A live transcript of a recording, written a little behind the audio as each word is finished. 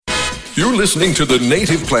You're listening to the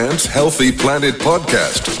Native Plants Healthy Planet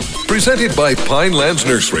podcast, presented by Pinelands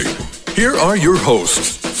Nursery. Here are your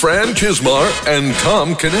hosts, Fran Chismar and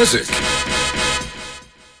Tom Kinesic.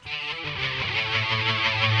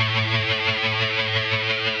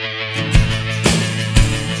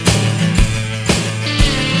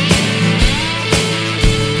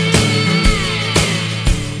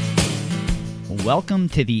 Welcome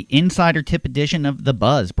to the Insider Tip edition of The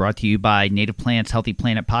Buzz, brought to you by Native Plants Healthy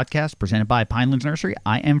Planet podcast, presented by Pinelands Nursery.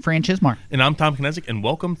 I am Fran Chismar. And I'm Tom Kinesic, and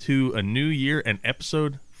welcome to a new year and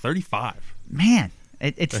episode 35. Man,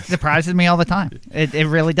 it surprises me all the time. It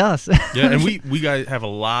really does. Yeah, and we guys have a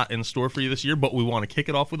lot in store for you this year, but we want to kick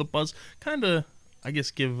it off with a buzz. Kind of, I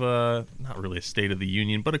guess, give not really a State of the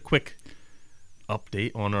Union, but a quick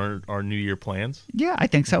update on our New Year plans. Yeah, I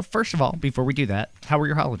think so. First of all, before we do that, how were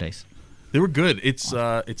your holidays? They were good. It's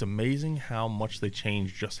amazing how much they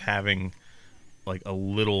change just having like a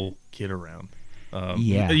little kid around.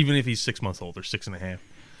 Yeah. Even if he's 6 months old or 6.5.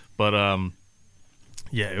 But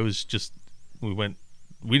yeah, it was just we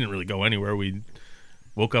didn't really go anywhere. We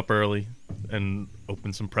woke up early and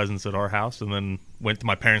opened some presents at our house, and then went to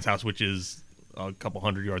my parents' house, which is a couple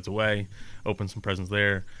 100 yards away. Opened some presents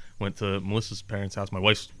there. Went to Melissa's parents' house, my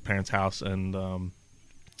wife's parents' house, and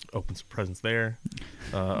open some presents there.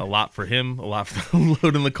 A lot for him, a lot for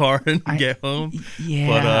load in the car and get home. Yeah.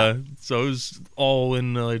 But so it was all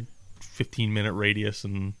in a 15-minute radius,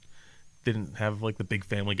 and didn't have like the big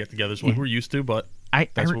family get-togethers like we're used to, but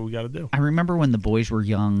that's what we got to do. I remember when the boys were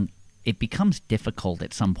young, it becomes difficult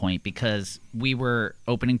at some point because we were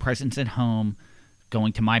opening presents at home,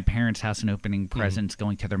 going to my parents' house and opening presents,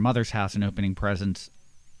 going to their mother's house and opening presents,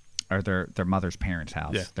 or their mother's parents'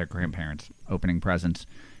 house, their grandparents opening presents.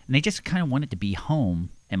 And they just kind of wanted to be home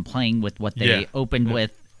and playing with what they opened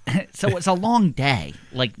with. So it was a long day.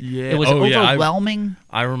 Like, it was overwhelming.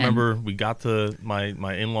 I remember we got to my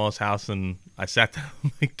in-laws' house, and I sat down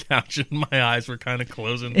on the couch, and my eyes were kind of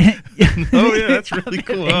closing. Oh, yeah, that's really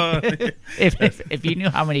cool. If you knew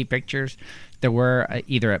how many pictures there were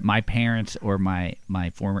either at my parents' or my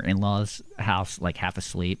former in-laws' house, like half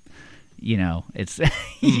asleep, you know, it's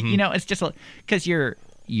you know, it's just because you're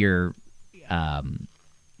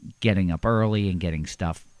getting up early and getting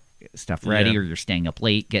stuff ready, or you're staying up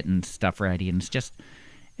late getting stuff ready, and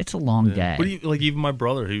it's a long day. But even my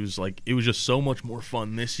brother, he was like, it was just so much more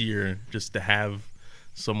fun this year just to have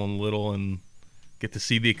someone little and get to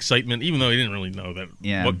see the excitement, even though he didn't really know that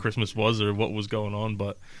what Christmas was or what was going on,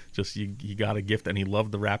 but just he got a gift, and he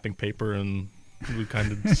loved the wrapping paper, and we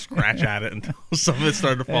kind of scratch at it until some of it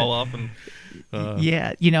started to fall off, and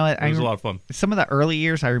you know, it was a lot of fun. Some of the early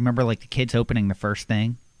years, I remember like the kids opening the first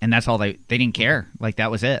thing, and that's all they didn't care. Like, that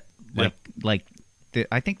was it.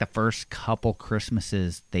 I think the first couple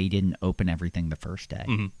Christmases, they didn't open everything the first day.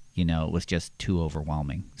 Mm-hmm. You know, it was just too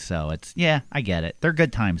overwhelming. So I get it. They're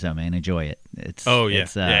good times though, man. Enjoy it. It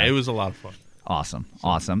was a lot of fun.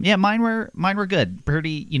 Awesome. Yeah, mine were good.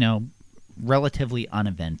 Pretty, you know, relatively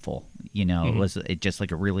uneventful. You know, it was just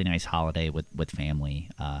like a really nice holiday with family.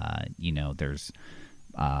 You know, there's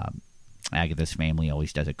Agatha's family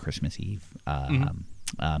always does a Christmas Eve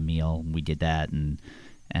meal. We did that, and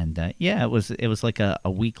it was like a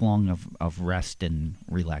week long of rest and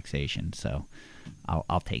relaxation. So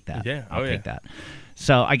I'll take that. Yeah, I'll take that.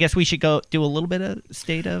 So I guess we should go do a little bit of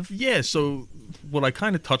state of. Yeah. So what I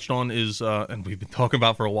kind of touched on is, and we've been talking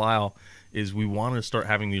about for a while, is we wanted to start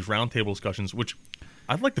having these roundtable discussions, which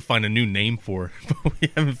I'd like to find a new name for, but we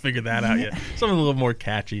haven't figured that out yet. Something a little more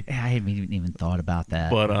catchy. I haven't even thought about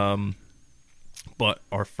that. But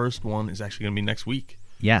our first one is actually going to be next week.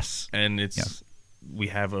 Yes. And we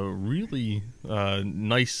have a really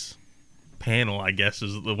nice panel, I guess,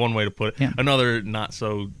 is the one way to put it. Yeah. Another not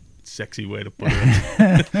so sexy way to put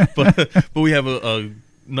it. but we have a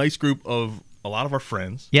nice group of a lot of our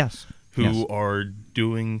friends. Yes. Who are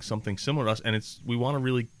doing something similar to us, and we want to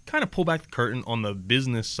really kind of pull back the curtain on the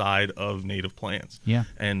business side of native plants. Yeah.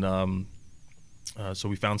 And so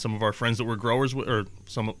we found some of our friends that were growers with, or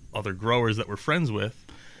some other growers that we're friends with,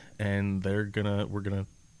 and we're gonna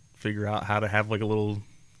figure out how to have like a little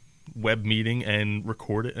web meeting and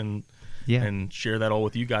record it and share that all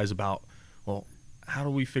with you guys about, well, how do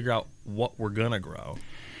we figure out what we're gonna grow?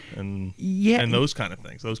 And those kind of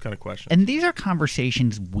things, those kind of questions. And these are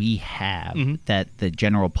conversations we have that the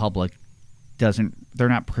general public they're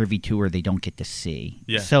not privy to, or they don't get to see.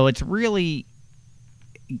 Yeah. So it's really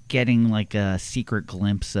getting like a secret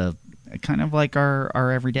glimpse of kind of like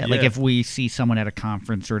our everyday. Yeah. Like if we see someone at a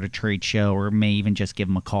conference or at a trade show, or may even just give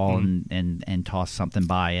them a call and toss something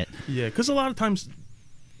by it. Yeah, because a lot of times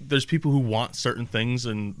there's people who want certain things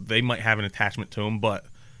and they might have an attachment to them, but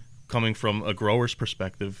coming from a grower's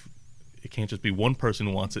perspective, it can't just be one person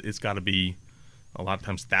who wants it. It's got to be a lot of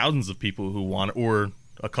times thousands of people who want it, or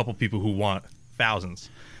a couple people who want thousands.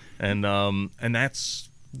 And that's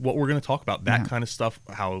what we're going to talk about, that kind of stuff,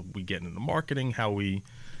 how we get into marketing, how we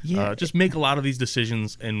just make a lot of these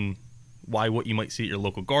decisions, and why what you might see at your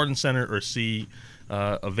local garden center or see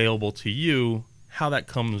available to you, how that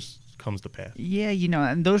comes to pass. Yeah,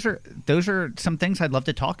 and those are some things I'd love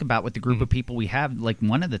to talk about with the group of people we have. Like,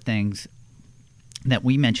 one of the things that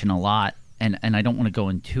we mention a lot, and I don't want to go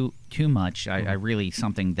into too much. I really,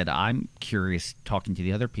 something that I'm curious talking to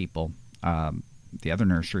the other people, the other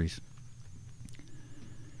nurseries.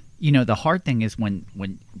 The hard thing is when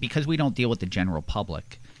because we don't deal with the general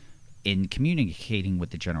public, in communicating with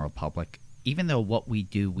the general public, even though what we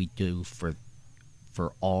do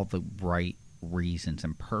for all the right reasons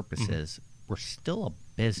and purposes, we're still a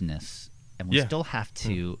business, and we still have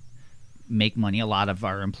to make money. A lot of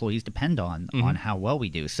our employees depend on how well we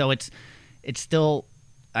do. So it's still,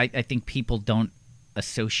 I think people don't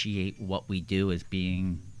associate what we do as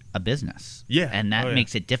being a business. Yeah. And that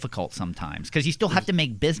makes it difficult sometimes, because you still have to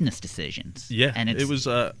make business decisions. Yeah. And it was,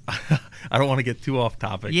 I don't want to get too off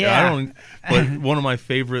topic. Yeah. But one of my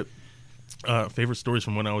favorite stories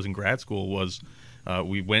from when I was in grad school was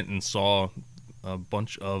we went and saw a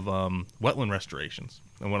bunch of wetland restorations.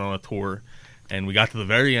 I went on a tour, and we got to the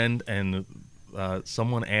very end, and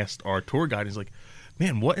someone asked our tour guide, he's like,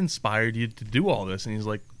 "Man, what inspired you to do all this?" And he's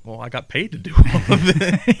like, "Well, I got paid to do all of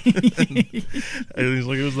it." And he's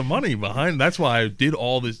like, "It was the money behind. That's why I did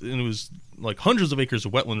all this." And it was like hundreds of acres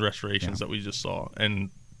of wetland restorations that we just saw. And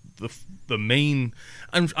the main,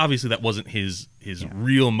 obviously that wasn't his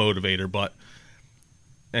real motivator,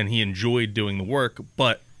 and he enjoyed doing the work,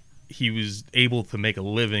 but he was able to make a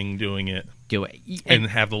living doing it, and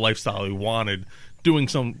have the lifestyle he wanted, doing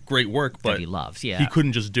some great work, but that he loves. Yeah, he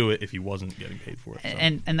couldn't just do it if he wasn't getting paid for it. So.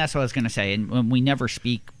 And that's what I was going to say. And when we never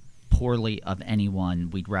speak poorly of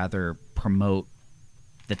anyone, we'd rather promote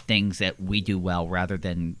the things that we do well rather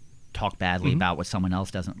than talk badly about what someone else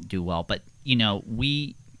doesn't do well. But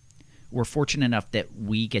we're fortunate enough that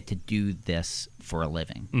we get to do this for a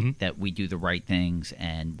living, that we do the right things,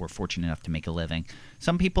 and we're fortunate enough to make a living.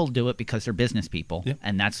 Some people do it because they're business people,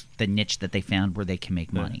 and that's the niche that they found where they can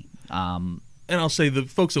make money. And I'll say the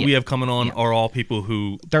folks that we have coming on are all people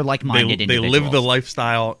who they're like-minded they individuals. Live the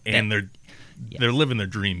lifestyle, and they're living their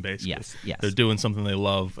dream, basically. Yes. They're doing something they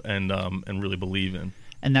love and really believe in.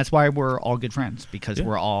 And that's why we're all good friends, because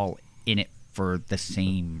we're all in it for the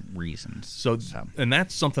same reasons. So, and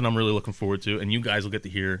that's something I'm really looking forward to, and you guys will get to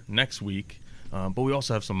hear next week. But we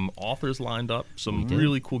also have some authors lined up, some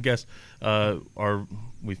really cool guests.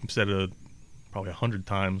 We've said it probably 100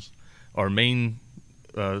 times. Our main,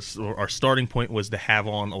 our starting point was to have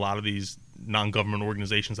on a lot of these non-government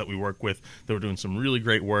organizations that we work with that were doing some really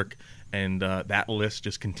great work, and that list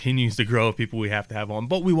just continues to grow of people we have to have on.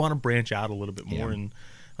 But we want to branch out a little bit more and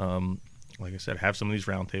like I said, have some of these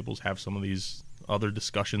roundtables, have some of these other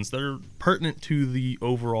discussions that are pertinent to the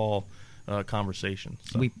overall conversation.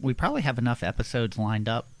 So. We probably have enough episodes lined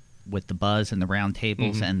up with the buzz and the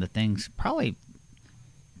roundtables and the things, probably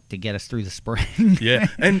to get us through the spring.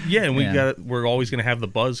 We're always going to have the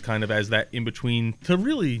buzz kind of as that in between to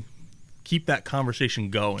really keep that conversation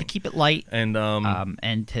going, to keep it light, and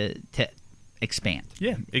to expand.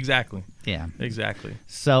 Yeah, exactly. Yeah, exactly.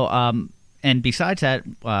 So. And besides that,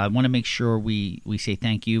 I want to make sure we say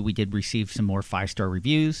thank you. We did receive some more 5-star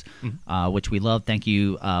reviews, which we love. Thank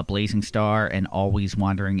you, Blazing Star and Always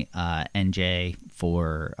Wandering NJ,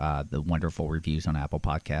 for the wonderful reviews on Apple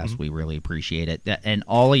Podcasts. We really appreciate it. And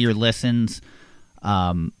all of your listens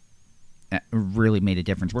really made a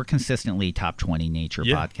difference. We're consistently top 20 nature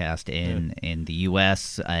podcast in the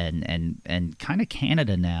U.S. and kind of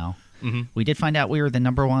Canada now. We did find out we were the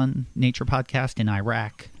 #1 nature podcast in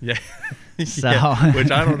Iraq. Yeah. So, which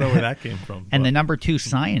I don't know where that came from. And the #2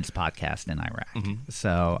 science podcast in Iraq.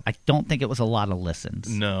 So I don't think it was a lot of listens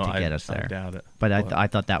to get us there. I doubt it. But I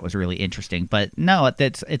thought that was really interesting. But no,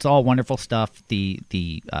 it's all wonderful stuff. The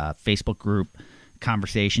Facebook group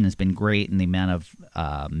conversation has been great, and the amount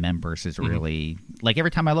of members is really, like, every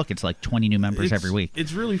time I look, it's like 20 new members every week.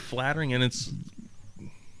 It's really flattering, and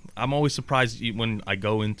I'm always surprised when I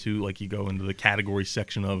go into, like, you go into the category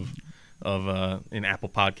section of in Apple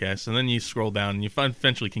Podcasts, and then you scroll down and you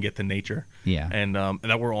eventually can get to nature. Yeah. And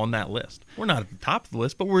that we're on that list. We're not at the top of the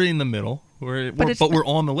list, but we're in the middle. We're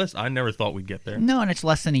on the list. I never thought we'd get there. No, and it's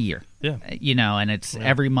less than a year. Yeah. And it's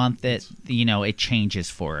every month that it changes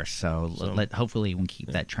for us. So hopefully we can keep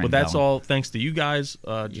that trend. But that's going. all thanks to you guys.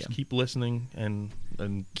 Just keep listening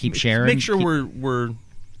and keep sharing. Make sure we're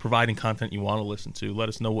providing content you want to listen to. Let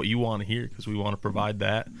us know what you want to hear, because we want to provide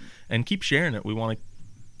that, and keep sharing it. We want to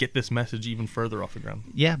get this message even further off the ground.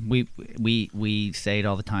 Yeah, we say it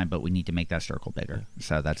all the time, but we need to make that circle bigger.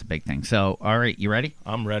 So that's a big thing. So, all right, you ready?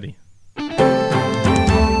 I'm ready. It's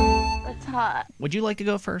hot. Would you like to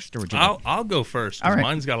go first, or would you? I'll go first, All because right.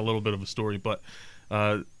 mine's got a little bit of a story. But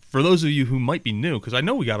for those of you who might be new, because I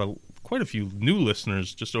know we got quite a few new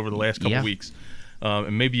listeners just over the last couple weeks,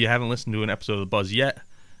 and maybe you haven't listened to an episode of The Buzz yet,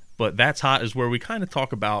 but That's Hot is where we kind of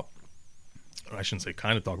talk about, I shouldn't say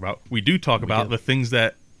kind of talk about, we do talk about the things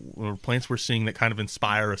that plants we're seeing that kind of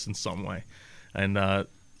inspire us in some way. And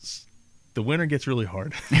the winter gets really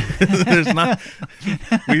hard. There's not.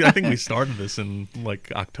 I think we started this in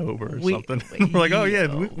like October or something. We're like, oh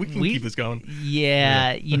yeah, we can keep this going.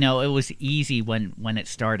 Yeah, you know, it was easy when it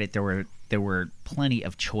started. There were plenty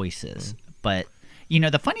of choices, but you know,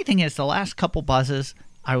 the funny thing is, the last couple buzzes,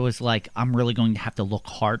 I was like, I'm really going to have to look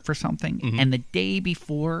hard for something, and the day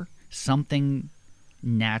before, something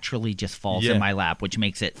naturally just falls in my lap, which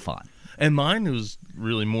makes it fun. And mine was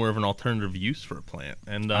really more of an alternative use for a plant.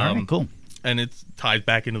 And All right, cool. And it ties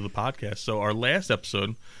back into the podcast. So our last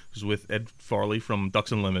episode was with Ed Farley from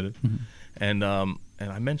Ducks Unlimited, and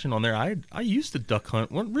I mentioned on there I used to duck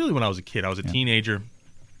hunt when I was a kid. I was a teenager,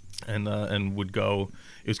 and would go.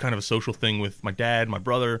 It was kind of a social thing with my dad, my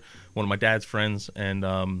brother, one of my dad's friends, and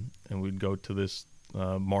we'd go to this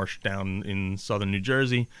marsh down in southern New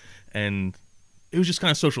Jersey, and it was just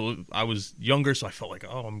kind of social. I was younger, so I felt like,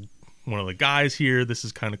 oh, I'm one of the guys here. This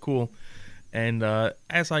is kind of cool. And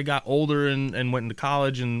as I got older and went into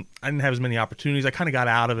college, and I didn't have as many opportunities, I kind of got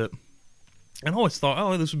out of it. And I always thought,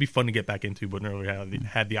 oh, this would be fun to get back into, but never really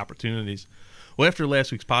had the opportunities. Well, after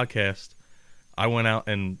last week's podcast, I went out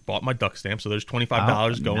and bought my duck stamp. So there's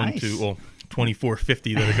 $25 going to, well,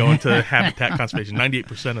 $24.50 that are going to habitat conservation.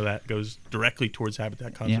 98% of that goes directly towards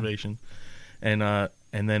habitat conservation. Yeah.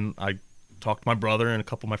 And then I talked to my brother and a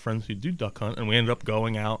couple of my friends who do duck hunt, and we ended up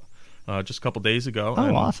going out just a couple days ago.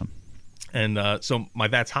 Oh, awesome. And so my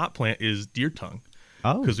That's Hot plant is deer tongue.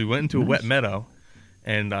 Oh, because we went into a wet meadow,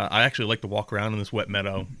 and I actually like to walk around in this wet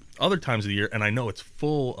meadow other times of the year, and I know it's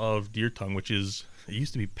full of deer tongue, which is, it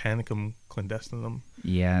used to be Panicum clandestinum.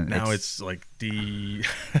 Yeah. Now it's like the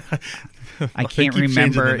I can't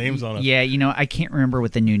remember the names on it. Yeah, you know, I can't remember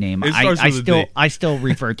what the new name. It starts with a D. I still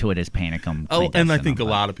refer to it as Panicum. Oh, and I think a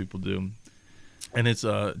lot of people do. And it's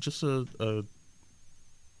just a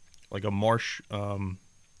like a marsh. I'm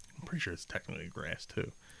pretty sure it's technically grass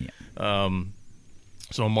too. Yeah.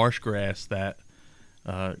 So a marsh grass that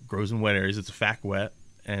grows in wet areas. It's a fact wet,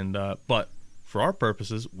 and but for our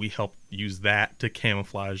purposes, we help use that to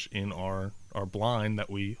camouflage in our blind that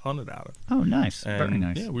we hunted out of. Oh, nice. And, very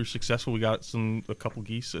nice. Yeah, we were successful. We got a couple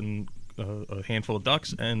geese and a handful of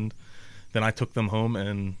ducks, and then I took them home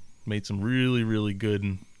and made some really, really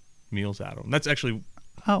good meals out of them. That's actually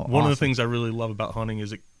one of the things I really love about hunting,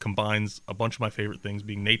 is it combines a bunch of my favorite things,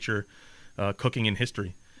 being nature, cooking, and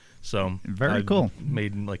history. So very cool.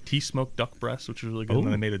 Made like tea smoked duck breast, which was really good. Ooh, and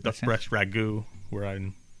then I made a duck breast ragu where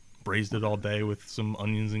I braised it all day with some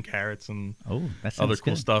onions and carrots and other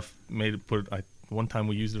cool stuff. One time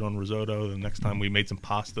we used it on risotto. The next time we made some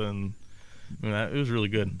pasta, and it was really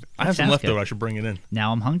good. I have some leftover. I should bring it in.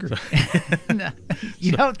 Now I'm hungry.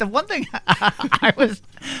 You know, the one thing I was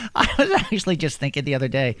actually just thinking the other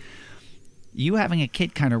day, you having a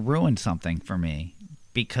kid kind of ruined something for me,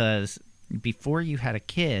 because before you had a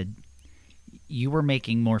kid, you were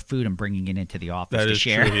making more food and bringing it into the office to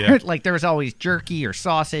share. True, yeah. Like there was always jerky or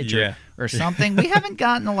sausage or something. We haven't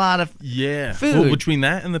gotten a lot of food. Well, between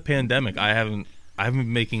that and the pandemic, I haven't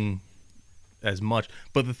been making as much.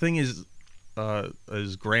 But the thing is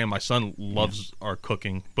Graham, my son, loves our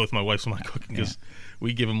cooking. Both my wife's and my cooking, because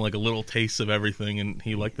we give him like a little taste of everything, and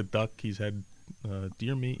he liked the duck. He's had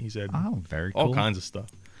deer meat. He's had very cool. all kinds of stuff.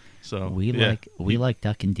 So we like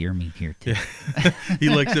duck and deer meat here too. Yeah.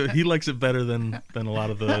 He likes it better than a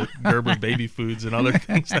lot of the Gerber baby foods and other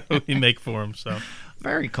things that we make for him. So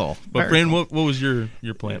very cool. But Fran, what was your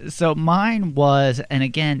plant? So mine was, and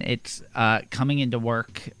again, it's coming into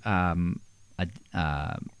work. Was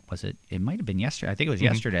it? It might have been yesterday. I think it was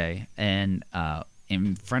yesterday. And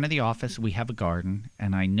in front of the office, we have a garden,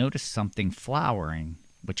 and I noticed something flowering,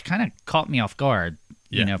 which kind of caught me off guard.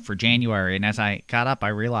 You know, for January. And as I got up, I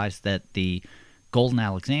realized that the golden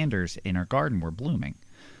Alexanders in our garden were blooming.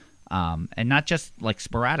 And not just like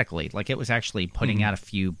sporadically, like it was actually putting out a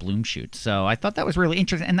few bloom shoots. So I thought that was really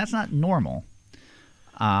interesting, and that's not normal.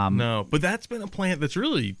 No, but that's been a plant that's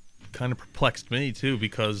really kind of perplexed me too,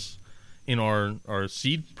 because in our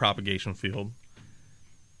seed propagation field,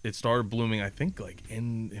 it started blooming, I think, like it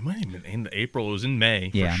might have been in April. It was in May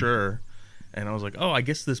for sure. And I was like, oh, I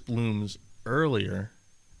guess this blooms earlier.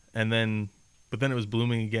 And then, but then it was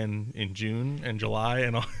blooming again in June and July,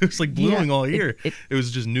 and it was like blooming all year. It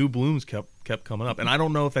was just new blooms kept coming up. And I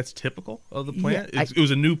don't know if that's typical of the plant. It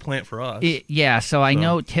was a new plant for us. So I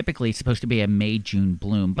know typically it's supposed to be a May, June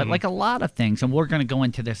bloom. But like a lot of things, and we're going to go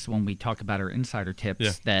into this when we talk about our insider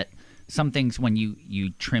tips, that some things when you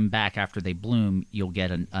trim back after they bloom, you'll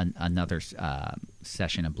get another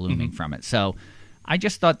session of blooming from it. So I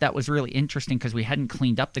just thought that was really interesting because we hadn't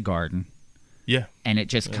cleaned up the garden. Yeah. And it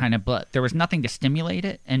just kind of, but there was nothing to stimulate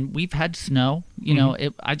it. And we've had snow, you know,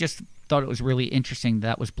 I just thought it was really interesting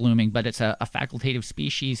that was blooming, but it's a facultative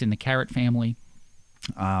species in the carrot family.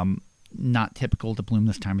 Not typical to bloom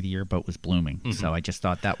this time of the year, but was blooming. So I just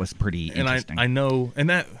thought that was pretty interesting. And I know, and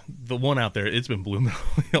that the one out there, it's been blooming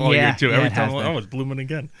all year too. Every time I'm like, oh, it's blooming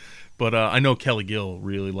again. But I know Kelly Gill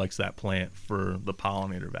really likes that plant for the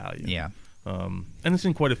pollinator value. Yeah. And it's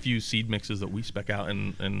in quite a few seed mixes that we spec out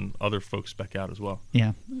and other folks spec out as well.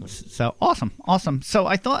 Yeah. So awesome. So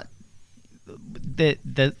I thought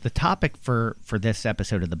the topic for this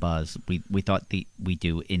episode of The Buzz, we thought we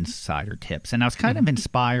do insider tips. And I was kind of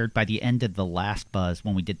inspired by the end of the last Buzz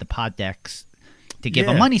when we did the pod decks to give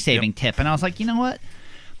a money-saving tip. And I was like, you know what?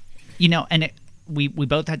 You know, and we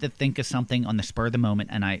both had to think of something on the spur of the moment,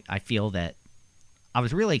 and I feel that I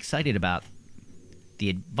was really excited about the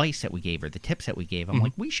advice that we gave her, the tips that we gave. I'm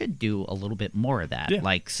like, we should do a little bit more of that. Yeah.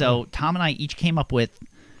 Like, so Tom and I each came up with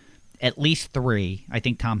at least 3. I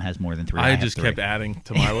think Tom has more than 3. I just kept adding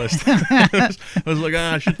to my list. I was like,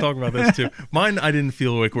 I should talk about this too. Mine, I didn't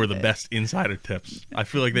feel like were the best insider tips. I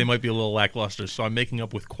feel like they might be a little lackluster, so I'm making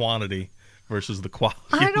up with quantity versus the quality.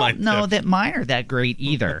 I don't know that mine are that great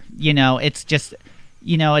either. You know, it's just,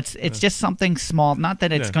 it's just something small. Not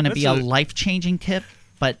that it's going to be a life-changing tip,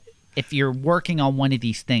 but if you're working on one of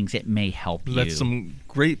these things, it may help you. That's some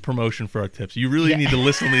great promotion for our tips. You really need to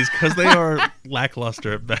listen to these because they are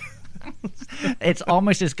lackluster at best. It's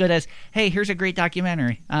almost as good as, hey, here's a great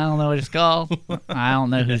documentary. I don't know what it's called. I don't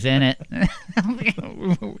know who's in it.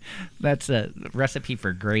 That's a recipe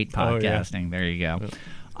for great podcasting. There you go.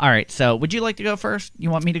 All right, so would you like to go first? You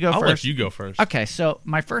want me to go first? I'll let you go first. Okay, so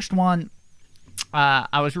my first one,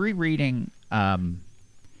 I was rereading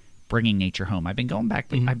Bringing Nature Home. I've been going back.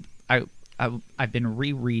 I've been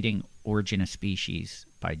rereading Origin of Species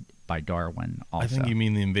by Darwin. Also, I think you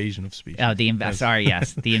mean the Invasion of Species. Oh, the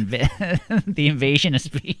Invasion of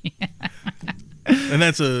Species. And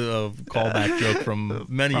that's a callback joke from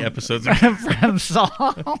many episodes from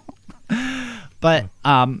Saul. But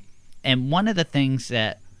and one of the things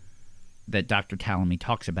that Dr. Talamy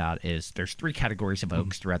talks about is there's 3 categories of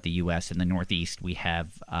oaks throughout the U.S. In the Northeast, we have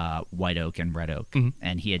white oak and red oak,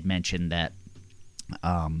 and he had mentioned that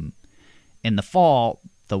in the fall,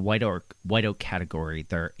 the white oak category,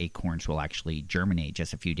 their acorns will actually germinate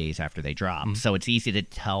just a few days after they drop. So it's easy to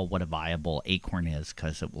tell what a viable acorn is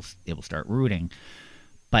because it will start rooting.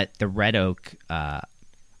 But the red oak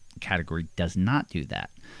category does not do that.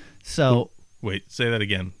 So wait, say that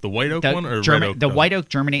again. The white oak one or red oak? The white oak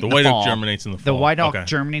germinates in the fall. The white oak germinates in the fall. The white oak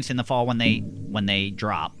germinates in the fall when they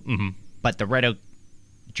drop. But the red oak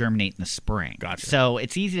germinate in the spring. Gotcha. So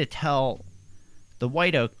it's easy to tell the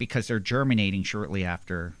white oak because they're germinating shortly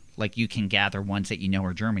after. Like you can gather ones that you know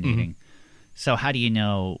are germinating. So how do you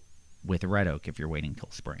know with red oak if you're waiting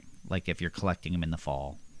till spring? Like if you're collecting them in the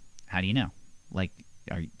fall, how do you know? Like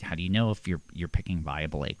how do you know if you're picking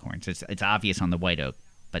viable acorns? It's obvious on the white oak,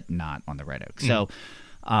 but not on the red oak. So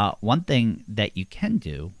one thing that you can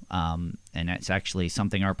do, and it's actually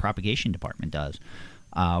something our propagation department does,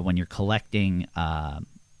 when you're collecting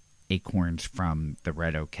acorns from the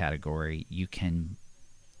red oak category, you can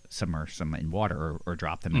submerge them in water or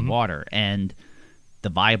drop them in water, and the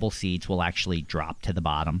viable seeds will actually drop to the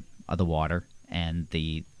bottom of the water, and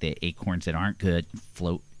the acorns that aren't good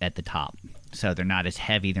float at the top. So they're not as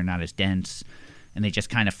heavy, they're not as dense, and they just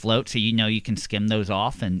kind of float. So you know you can skim those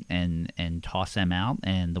off and toss them out,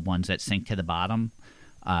 and the ones that sink to the bottom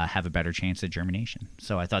have a better chance of germination.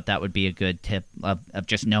 So I thought that would be a good tip of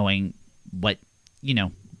just knowing what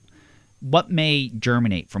may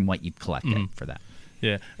germinate from what you've collected for that.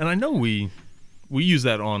 Yeah, and I know we use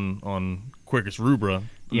that on Quercus rubra,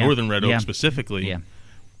 northern red oak specifically. Yeah,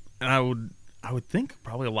 and I would think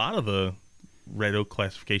probably a lot of the red oak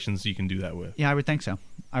classifications you can do that with. Yeah, I would think so.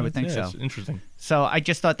 It's interesting. So I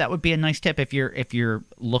just thought that would be a nice tip if you're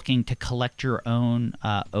looking to collect your own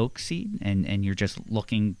oak seed and you're just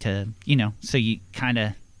looking to so you kind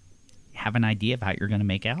of have an idea of how you're going to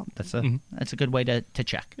make out. That's a good way to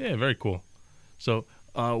check. Yeah, very cool. So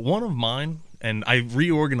one of mine And I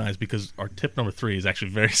reorganized because our tip number 3 is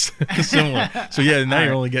actually very similar. So yeah, now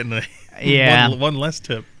you're only getting one less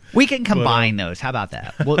tip. We can combine those. How about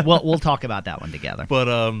that? We'll talk about that one together.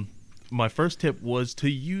 But my first tip was to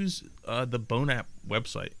use the BONAP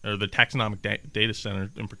website, or the Taxonomic Data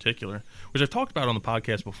Center in particular, which I've talked about on the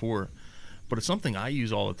podcast before. But it's something I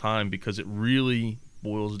use all the time because it really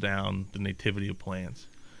boils down the nativity of plants.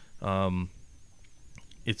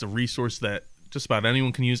 It's a resource that just about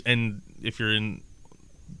anyone can use, and if you're in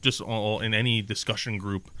any discussion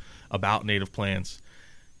group about native plants,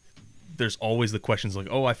 there's always the questions like,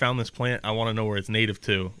 "Oh, I found this plant. I want to know where it's native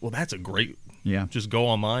to." Well, that's a great. Yeah. Just go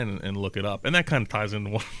online and look it up, and that kind of ties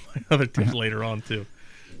into one of my other tips later on too.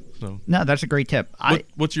 So no, that's a great tip.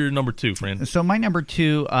 What's your number 2, Fran? So my number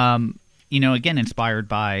 2, again, inspired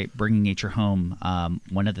by Bringing Nature Home,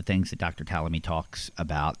 one of the things that Dr. Talamy talks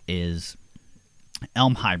about is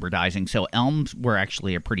elm hybridizing. So elms were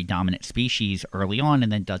actually a pretty dominant species early on,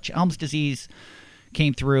 and then Dutch elm's disease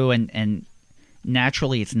came through, and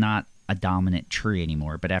naturally it's not a dominant tree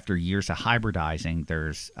anymore. But after years of hybridizing,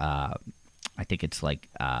 there's I think it's like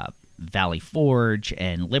Valley Forge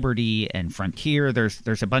and Liberty and Frontier.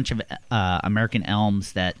 There's a bunch of American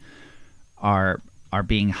elms that are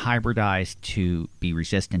being hybridized to be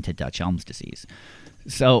resistant to Dutch elm's disease.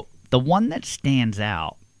 So the one that stands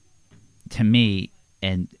out to me,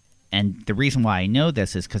 and the reason why I know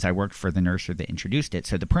this is because I worked for the nursery that introduced it.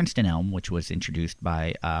 So the Princeton elm, which was introduced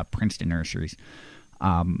by Princeton Nurseries,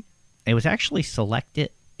 it was actually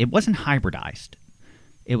selected. It wasn't hybridized.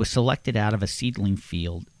 It was selected out of a seedling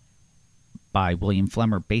field by William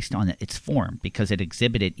Flemmer based on its form, because it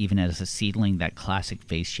exhibited, even as a seedling, that classic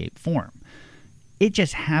vase-shaped form. It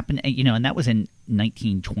just happened, and that was in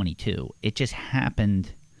 1922. It just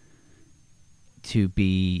happened to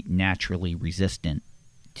be naturally resistant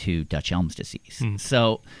to Dutch elm's disease.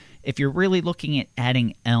 So if you're really looking at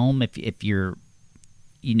adding elm, if you're,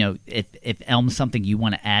 if elm's something you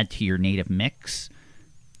want to add to your native mix,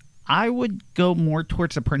 I would go more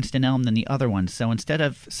towards the Princeton elm than the other one. So instead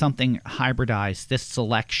of something hybridized, this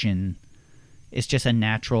selection is just a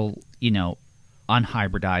natural,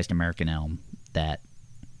 unhybridized American elm that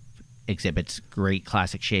exhibits great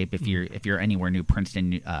classic shape. If you're anywhere near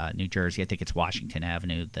Princeton, New Jersey, I think it's Washington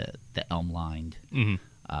Avenue, the elm-lined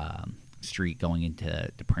street going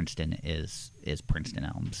into Princeton is Princeton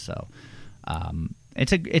elms. So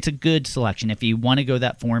it's a good selection. If you want to go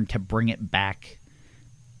that form to bring it back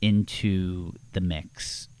into the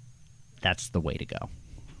mix, that's the way to go.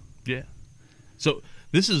 Yeah. So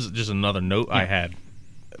this is just another note I had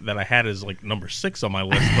as like number 6 on my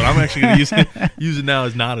list, but I'm actually going to use it now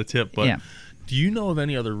as not a tip. But do you know of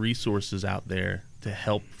any other resources out there to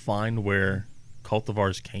help find where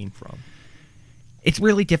cultivars came from? It's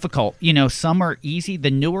really difficult. Some are easy. The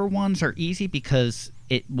newer ones are easy because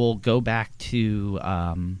it will go back to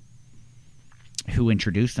who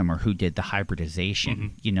introduced them or who did the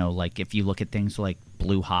hybridization. Like if you look at things like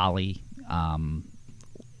blue holly,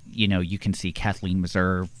 you can see Kathleen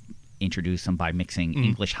Meserve introduce them by mixing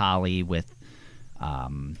English holly with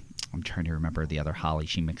I'm trying to remember the other holly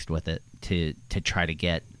she mixed with it to try to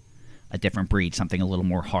get a different breed, something a little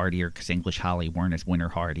more hardier, because English holly weren't as winter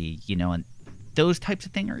hardy, and those types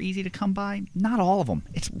of things are easy to come by. Not all of them.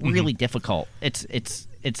 It's really difficult. It's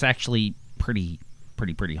actually pretty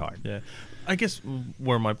hard. Yeah. I guess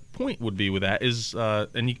where my point would be with that is,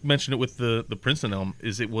 and you mentioned it with the Princeton elm,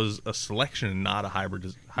 is it was a selection, not a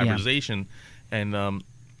hybridization, and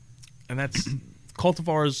that's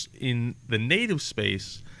cultivars in the native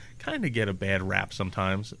space kind of get a bad rap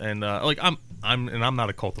sometimes. And I'm not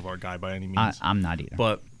a cultivar guy by any means. I'm not either.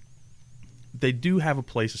 But they do have a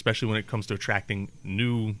place, especially when it comes to attracting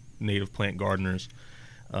new native plant gardeners.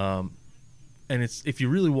 And it's, if you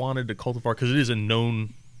really wanted a cultivar, because it is a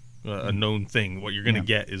known thing, what you're going to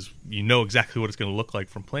get is, exactly what it's going to look like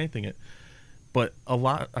from planting it. But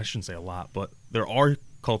I shouldn't say a lot, but there are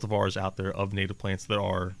cultivars out there of native plants that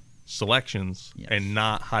are selections and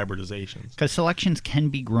not hybridizations. Because selections can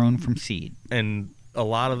be grown from seed. And a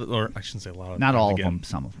lot of, or I shouldn't say a lot of, not all of them,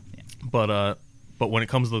 some of them. Yeah. But when it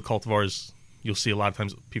comes to the cultivars, you'll see a lot of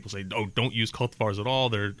times people say, "Oh, don't use cultivars at all.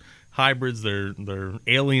 They're hybrids. They're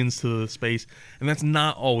aliens to the space," and that's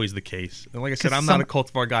not always the case. And like I said, I'm not a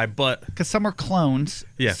cultivar guy, but because some are clones,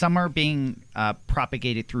 some are being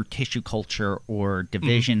propagated through tissue culture or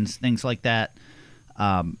divisions, things like that.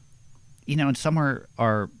 And some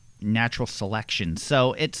are natural selection.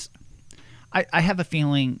 So I have a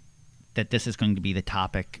feeling that this is going to be the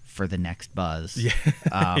topic for the next buzz.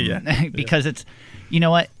 Because it's,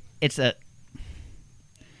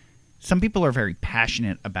 some people are very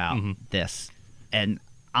passionate about this, and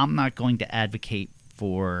I'm not going to advocate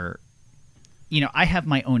for. I have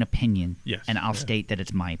my own opinion, Yes, and I'll yeah. state that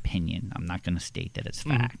it's my opinion. I'm not going to state that it's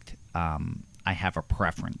fact. I have a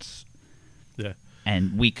preference, Yeah.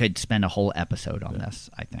 and we could spend a whole episode on this,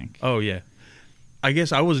 I think. Oh, yeah. I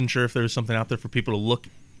guess I wasn't sure if there was something out there for people to look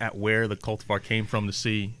at where the cultivar came from to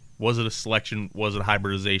see, was it a selection, was it a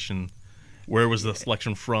hybridization, where was the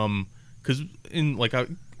selection from? Because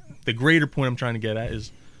the greater point I'm trying to get at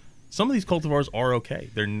is some of these cultivars are okay.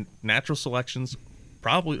 They're natural selections,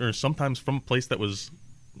 probably, or sometimes from a place that was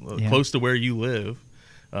close to where you live.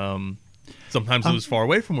 Sometimes it was far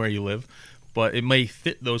away from where you live, but it may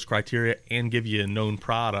fit those criteria and give you a known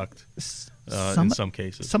product in some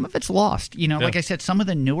cases. Some of it's lost. Like I said, some of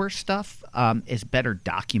the newer stuff is better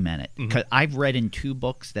documented. Because I've read in 2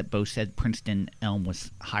 books that both said Princeton elm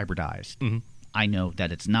was hybridized. I know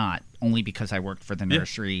that it's not, only because I worked for the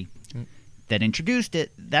nursery that introduced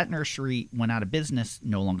it. That nursery went out of business,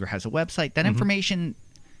 no longer has a website. That information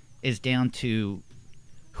is down to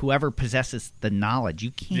whoever possesses the knowledge.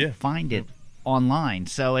 You can't find it online.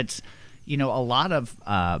 So it's, a lot of,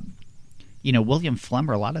 William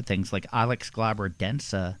Flemmer, a lot of things like Ilex glabra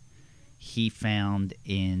densa, he found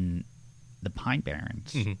in the Pine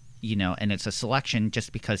Barrens, and it's a selection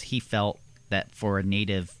just because he felt that for a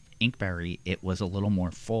native inkberry, it was a little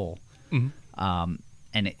more full. And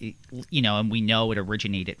and we know it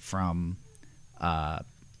originated from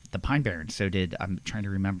the Pine Barrens. So I'm trying to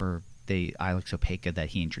remember the Ilex opaca that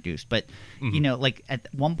he introduced. But, at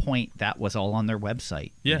one point, that was all on their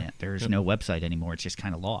website. Yeah. There's no website anymore. It's just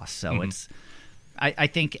kind of lost. So it's, I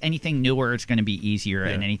think anything newer is going to be easier,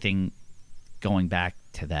 and anything going back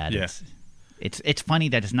to that, it's funny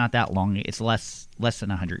that it's not that long. It's less than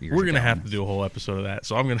 100 years. We're going to have to do a whole episode of that.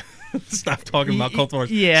 So I'm going to stop talking about cultivars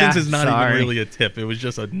since it's not even really a tip. It was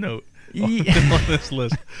just a note on this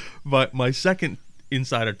list. But my second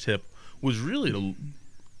insider tip was really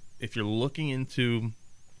if you're looking into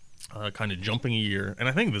kind of jumping a year, and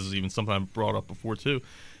I think this is even something I've brought up before too,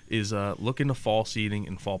 is look into fall seeding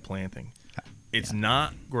and fall planting. It's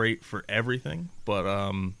not great for everything,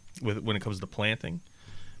 but when it comes to planting,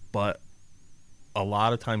 but a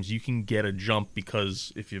lot of times you can get a jump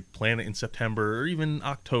because if you plant it in September or even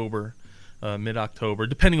October, mid-October,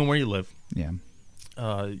 depending on where you live,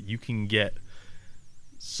 you can get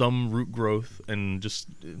some root growth, and just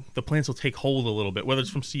the plants will take hold a little bit, whether it's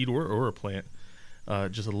from seed or a plant,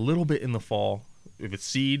 just a little bit in the fall. If it's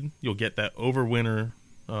seed, you'll get that overwinter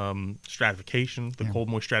stratification, the cold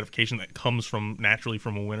moist stratification that comes naturally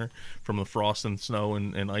from a winter, from the frost and snow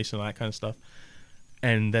and ice and that kind of stuff.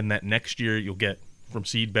 And then that next year you'll get from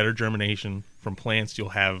seed better germination. From plants you'll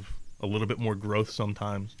have a little bit more growth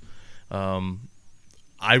sometimes.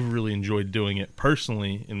 I've really enjoyed doing it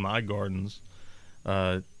personally in my gardens.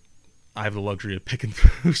 I have the luxury of picking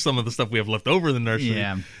through some of the stuff we have left over in the nursery,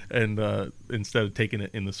 and instead of taking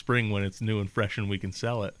it in the spring when it's new and fresh and we can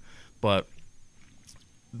sell it. But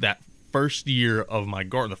that first year of my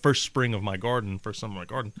garden, the first spring of my garden, first summer of my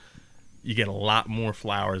garden, you get a lot more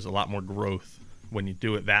flowers, a lot more growth when you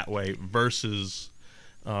do it that way versus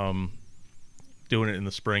doing it in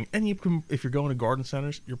the spring. And you can, if you're going to garden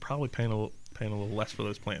centers, you're probably paying a little less for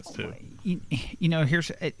those plants too.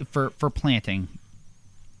 Here's for planting.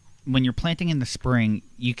 When you're planting in the spring,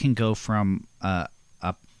 you can go from a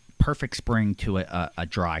perfect spring to a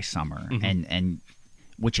dry summer, and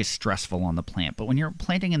which is stressful on the plant. But when you're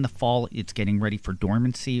planting in the fall, it's getting ready for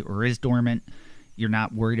dormancy or is dormant. You're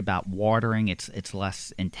not worried about watering. It's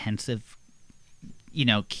less intensive.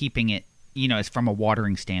 Keeping it, as from a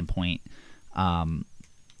watering standpoint.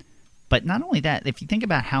 But not only that, if you think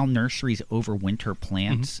about how nurseries overwinter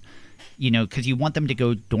plants, because you want them to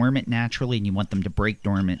go dormant naturally and you want them to break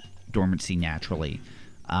dormancy naturally.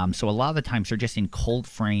 So a lot of the times they're just in cold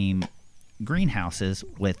frame greenhouses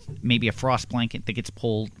with maybe a frost blanket that gets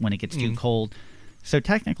pulled when it gets too cold. So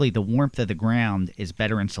technically the warmth of the ground is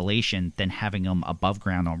better insulation than having them above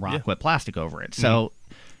ground on rock with plastic over it. So,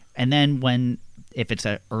 and then if it's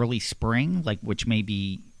an early spring, which may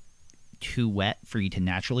be too wet for you to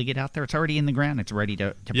naturally get out there, it's already in the ground. It's ready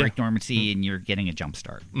to break dormancy, and you're getting a jump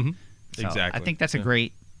start. So Exactly. I think that's a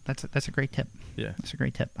great that's a great tip. Yeah, that's a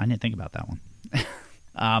great tip. I didn't think about that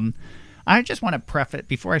one. I just want to preface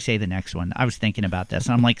before I say the next one. I was thinking about this,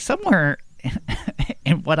 and I'm like, somewhere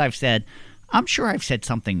in what I've said, I'm sure I've said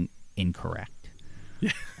something incorrect.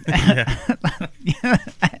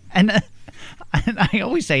 And I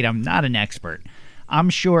always say I'm not an expert. I'm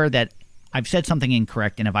sure that I've said something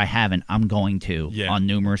incorrect, and if I haven't, I'm going to on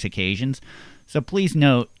numerous occasions. So please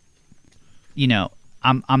note,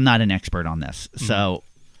 I'm not an expert on this. So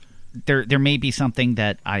there may be something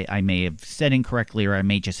that I may have said incorrectly, or I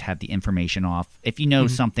may just have the information off. If you know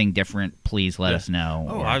something different, please let us know.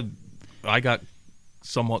 Oh, I got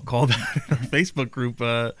somewhat called out in our Facebook group.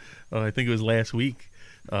 I think it was last week.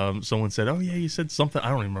 Someone said, "Oh yeah, you said something." I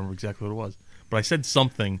don't even remember exactly what it was, but I said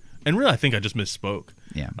something, and really, I think I just misspoke.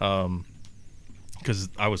 Yeah. Because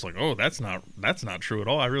I was like, "Oh, that's not true at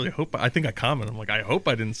all." I really hope. I think I commented, I'm like, "I hope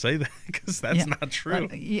I didn't say that because that's not true."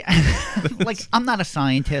 Like, I'm not a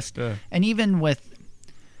scientist, and even with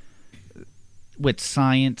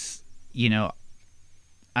science, you know,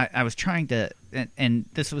 I was trying to, and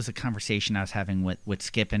this was a conversation I was having with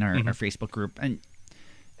Skip in our Facebook group,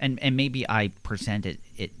 and maybe I presented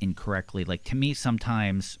it incorrectly. Like, to me,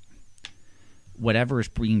 sometimes whatever is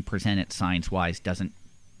being presented science-wise doesn't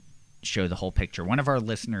show the whole picture. One of our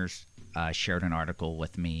listeners shared an article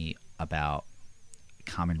with me about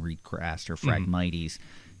common reed grass or Phragmites,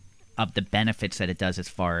 of the benefits that it does as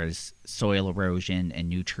far as soil erosion and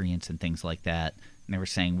nutrients and things like that. And they were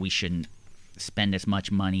saying we shouldn't spend as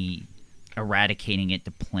much money eradicating it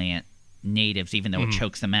to plant natives, even though it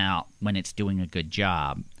chokes them out when it's doing a good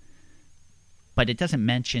job. But it doesn't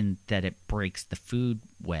mention that it breaks the food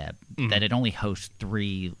web, that it only hosts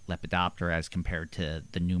 3 Lepidoptera as compared to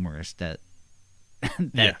the numerous that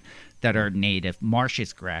are native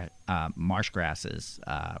marsh grasses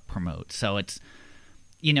promote. So it's,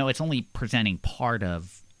 you know, it's only presenting part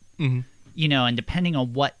of, you know, and depending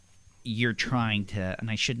on what you're trying to, and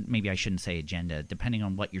I shouldn't say agenda, depending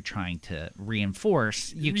on what you're trying to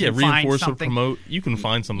reinforce, you can find something, or promote, you can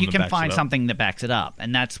find something that backs it up.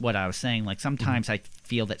 And that's what I was saying. Like, sometimes I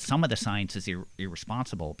feel that some of the science is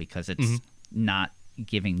irresponsible because it's not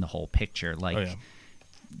giving the whole picture. Like,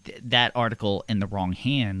 that article in the wrong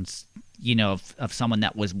hands, you know, of someone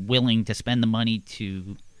that was willing to spend the money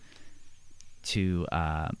to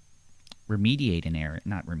remediate an area,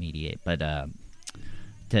 not remediate, but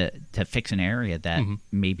to fix an area that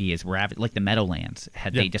maybe is ravaged, like the Meadowlands.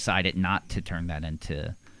 Had they decided not to turn that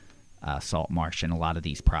into salt marsh in a lot of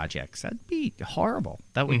these projects, that'd be horrible.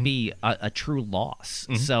 That would be a true loss.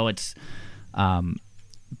 So it's,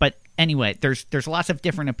 but anyway, there's lots of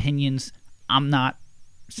different opinions. I'm not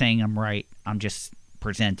saying I'm right. I'm just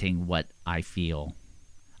presenting what I feel.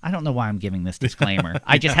 I don't know why I'm giving this disclaimer.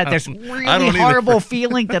 I just had this really horrible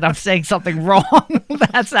feeling that I'm saying something wrong.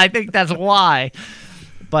 I think that's why.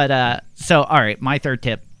 But so, all right, my third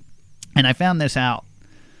tip, and I found this out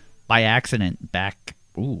by accident back,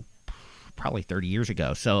 probably 30 years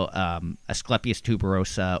ago. So Asclepias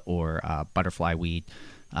tuberosa, or butterfly weed,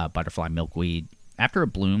 butterfly milkweed, after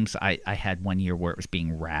it blooms, I had one year where it was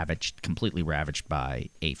being completely ravaged by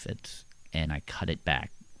aphids, and I cut it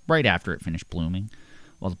back right after it finished blooming.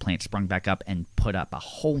 Well, the plant sprung back up and put up a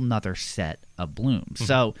whole nother set of blooms.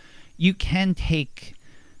 So you can take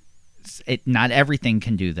it. Not everything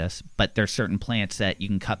can do this, but there's certain plants that you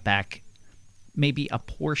can cut back maybe a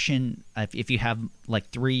portion. If you have like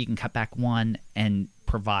 3, you can cut back 1 and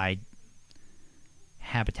provide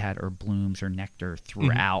habitat or blooms or nectar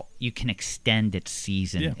throughout. You can extend its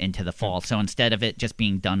season into the fall. So instead of it just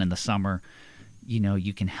being done in the summer, you know,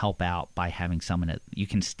 you can help out by having you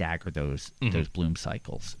can stagger those bloom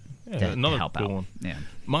cycles to help cool out. One. Yeah.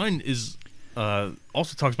 Mine is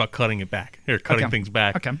also talks about cutting it back, or cutting things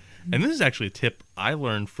back. Okay. And this is actually a tip I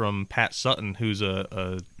learned from Pat Sutton, who's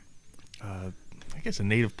I guess a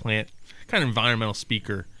native plant kind of environmental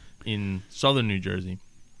speaker in southern New Jersey.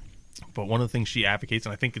 But one of the things she advocates,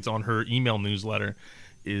 and I think it's on her email newsletter,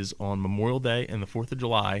 is on Memorial Day and the 4th of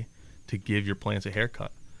July to give your plants a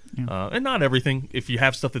haircut. Yeah. And not everything. If you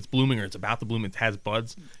have stuff that's blooming or it's about to bloom, it has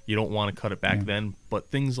buds, you don't want to cut it back then. But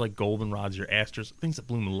things like goldenrods, your asters, things that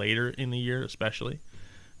bloom later in the year especially.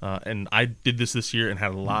 And I did this year and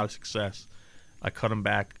had a lot of success. I cut them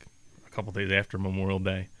back a couple days after Memorial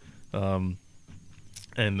Day. And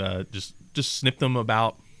just snipped them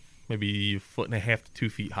about maybe 1.5 to 2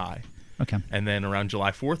 feet high. Okay. And then around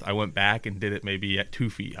July 4th, I went back and did it maybe at 2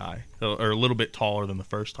 feet high, or a little bit taller than the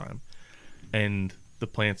first time. And the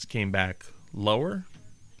plants came back lower,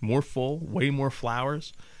 more full, way more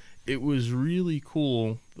flowers. It was really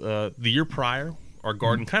cool. The year prior, our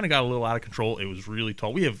garden kind of got a little out of control. It was really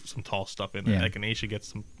tall. We have some tall stuff in there. Echinacea gets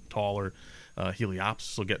some taller.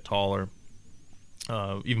 Heliopsis will get taller.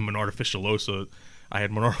 Even Monarda fistulosa. I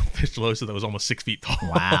had Monarda fistulosa that was almost 6 feet tall,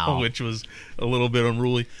 wow. which was a little bit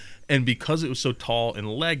unruly. And because it was so tall and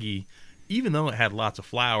leggy, even though it had lots of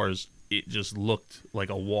flowers, it just looked like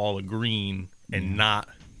a wall of green and not...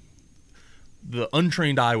 The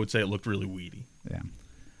untrained eye would say it looked really weedy. Yeah.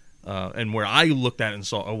 And where I looked at it and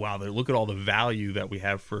saw, oh, wow, look at all the value that we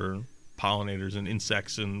have for pollinators and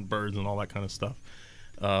insects and birds and all that kind of stuff.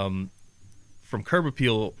 from curb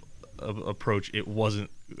appeal approach, it wasn't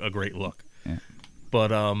a great look. Yeah.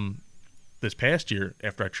 But this past year,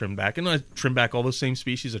 after I trimmed back, and I trimmed back all those same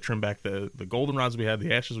species, I trimmed back the goldenrods we had,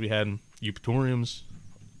 the ashes we had, eupatoriums,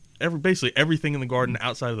 basically everything in the garden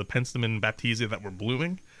outside of the penstemon and baptisia that were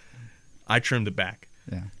blooming, I trimmed it back.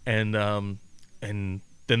 Yeah. And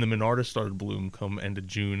then the Monarda started to bloom come end of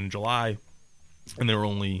June and July, and they were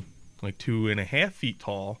only like 2.5 feet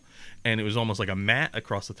tall, and it was almost like a mat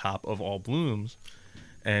across the top of all blooms.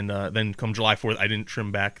 And then come July 4th, I didn't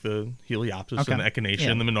trim back the Heliopsis and the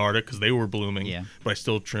Echinacea and the Monarda because they were blooming. Yeah. But I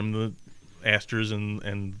still trimmed the asters and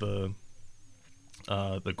the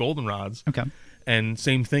goldenrods. Okay. And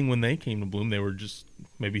same thing when they came to bloom. They were just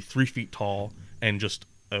maybe 3 feet tall and just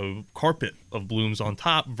a carpet of blooms on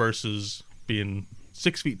top versus being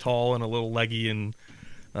 6 feet tall and a little leggy and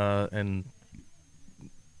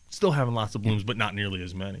still having lots of blooms, but not nearly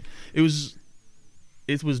as many. It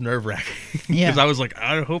was nerve-wracking because I was like,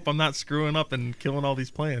 I hope I'm not screwing up and killing all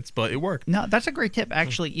these plants, but it worked. No, that's a great tip,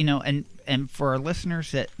 actually. And for our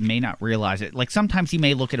listeners that may not realize it, like sometimes you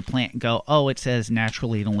may look at a plant and go, oh, it says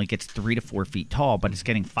naturally it only gets 3 to 4 feet tall, but it's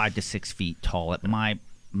getting 5 to 6 feet tall at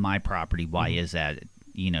my property. Why is that?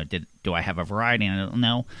 Do I have a variety? And I don't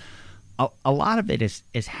know. A lot of it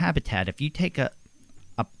is habitat. If you take a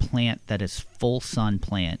plant that is full sun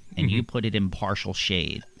plant and you put it in partial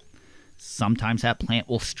shade, sometimes that plant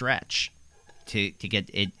will stretch to get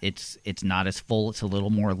it. It's not as full. It's a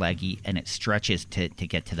little more leggy, and it stretches to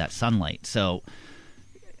get to that sunlight. So,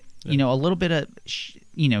 a little bit of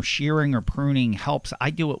shearing or pruning helps.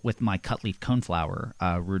 I do it with my cutleaf coneflower,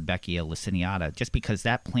 Rudbeckia laciniata, just because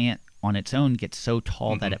that plant on its own gets so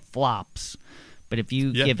tall that it flops. But if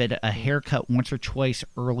you give it a haircut once or twice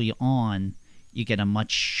early on, you get a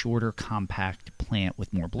much shorter, compact plant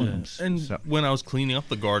with more blooms. Yeah. And when I was cleaning up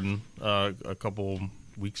the garden a couple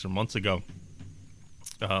weeks or months ago,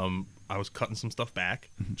 I was cutting some stuff back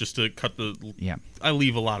just to cut the. Yeah. I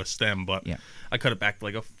leave a lot of stem, but I cut it back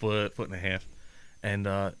like a foot and a half,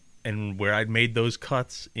 and where I'd made those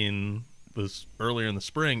cuts earlier in the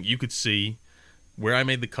spring, you could see where I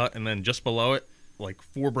made the cut, and then just below it, like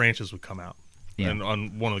 4 branches would come out. Yeah. And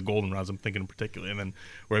on one of the goldenrods, I'm thinking in particular. And then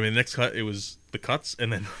where I made the next cut, it was the cuts,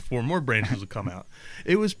 and then 4 more branches would come out.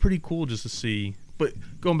 It was pretty cool just to see. But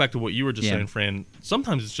going back to what you were just saying, Fran,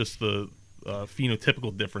 sometimes it's just the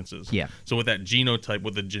phenotypical differences. Yeah. So with that genotype,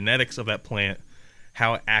 with the genetics of that plant,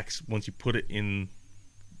 how it acts once you put it in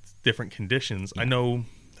different conditions. Yeah.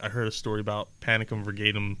 I heard a story about Panicum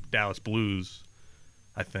virgatum Dallas Blues,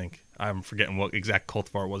 I think. I'm forgetting what exact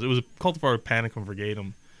cultivar it was. It was a cultivar of Panicum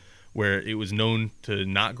virgatum, where it was known to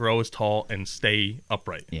not grow as tall and stay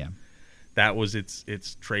upright. Yeah. That was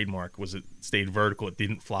its trademark, was it stayed vertical, it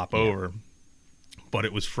didn't flop over. But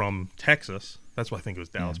it was from Texas. That's why I think it was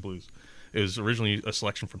Dallas Blues. It was originally a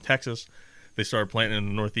selection from Texas. They started planting in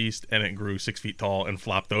the Northeast, and it grew 6 feet tall and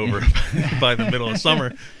flopped over by the middle of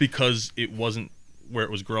summer because it wasn't where it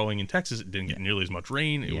was growing in Texas. It didn't get nearly as much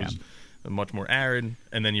rain. It was much more arid.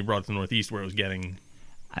 And then you brought it to the Northeast where it was getting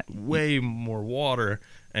way more water,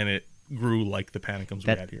 and it grew like the panicums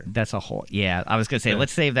we had here. That's a whole I was gonna say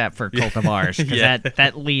let's save that for cultivars because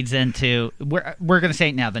that leads into we're gonna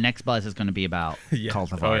say now the next buzz is gonna be about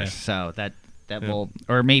cultivars. So that will,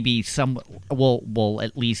 or maybe we'll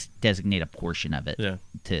at least designate a portion of it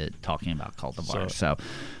to talking about cultivars. So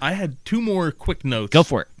I had 2 more quick notes. Go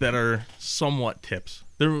for it. That are somewhat tips.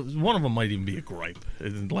 One of them might even be a gripe,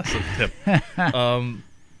 less of a tip.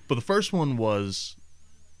 But the first one was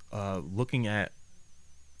looking at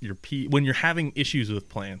when you're having issues with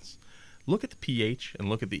plants, look at the pH and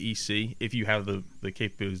look at the EC if you have the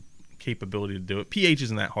capability to do it. pH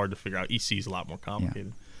isn't that hard to figure out. EC is a lot more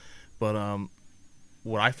complicated. But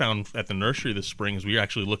what I found at the nursery this spring is we were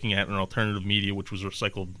actually looking at an alternative media, which was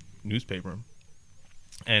recycled newspaper,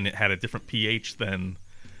 and it had a different pH than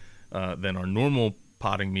our normal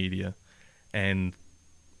potting media. And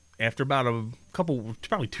after about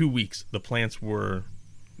probably 2 weeks, the plants were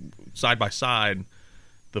side by side.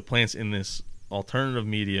 The plants in this alternative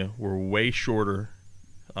media were way shorter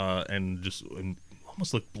and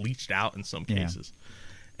almost looked bleached out in some cases.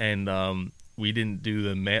 And we didn't do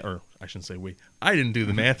the math, or I shouldn't say I didn't do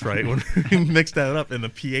the math right when we mixed that up, and the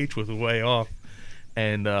pH was way off.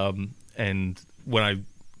 And when I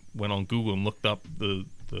went on Google and looked up the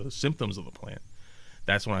symptoms of the plant,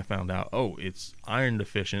 that's when I found out, it's iron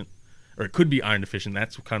deficient, or it could be iron deficient.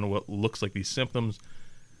 That's kind of what looks like these symptoms.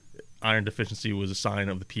 Iron deficiency was a sign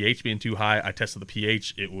of the pH being too high. I tested the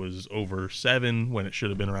pH. It was over 7 when it should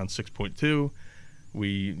have been around 6.2. We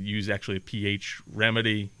used actually a pH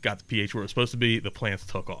remedy, got the pH where it was supposed to be. The plants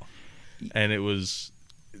took off. And it was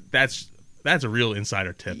that's a real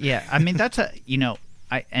insider tip. Yeah, I mean that's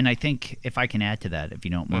I think if I can add to that, if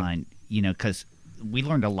you don't mind, because we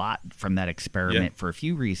learned a lot from that experiment for a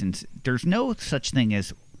few reasons. There's no such thing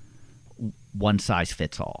as one size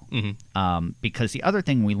fits all. Because the other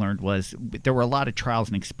thing we learned was there were a lot of trials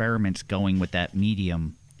and experiments going with that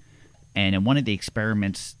medium, and in one of the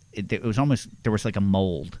experiments, it was almost there was like a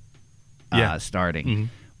mold starting.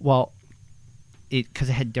 Well, because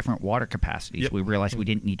it had different water capacities, we realized we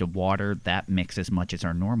didn't need to water that mix as much as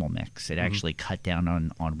our normal mix. It actually cut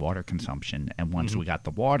down on water consumption, and once we got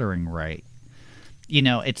the watering right, you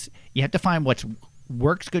have to find what's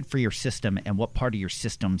works good for your system and what part of your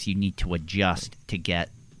systems you need to adjust to get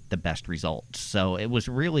the best results. So it was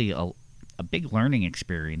really a big learning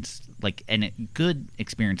experience, and a good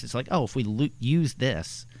experience. It's like, oh, if we use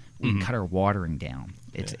this, we can cut our watering down.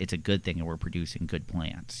 It's a good thing, and we're producing good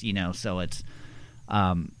plants. So it's,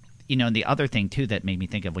 and the other thing too that made me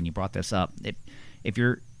think of when you brought this up, if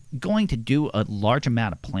you're going to do a large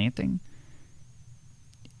amount of planting,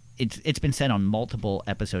 it's been said on multiple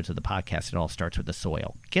episodes of the podcast, it all starts with the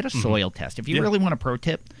soil. Get a soil test. If you really want a pro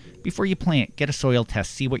tip, before you plant, get a soil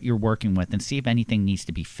test, see what you're working with, and see if anything needs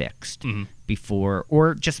to be fixed before,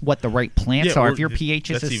 or just what the right plants are. If your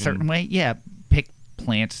pH is a certain way, pick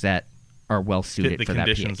plants that are well suited for that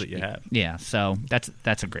pH. Conditions that you have. Yeah, so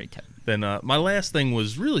that's a great tip. Then my last thing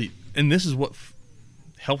was really, and this is what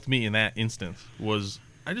helped me in that instance, was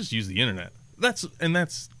I just use the internet. That's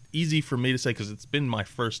easy for me to say because it's been my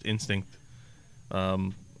first instinct.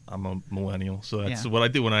 I'm a millennial, so that's what I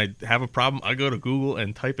do. When I have a problem, I go to Google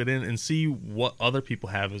and type it in and see what other people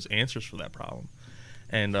have as answers for that problem.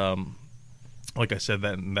 And like I said,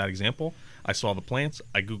 that in that example, I saw the plants.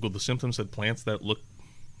 I Googled the symptoms, said plants that look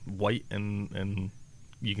white and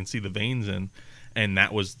you can see the veins in. And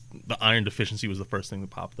that was the iron deficiency was the first thing that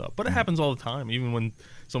popped up. But it happens all the time. Even when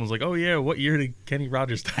someone's like, "Oh yeah, what year did Kenny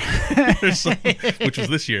Rogers die?" Which was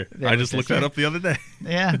this year. I just looked that up the other day.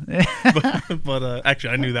 Yeah. but actually,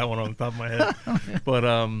 I knew that one on the top of my head. But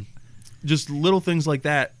just little things like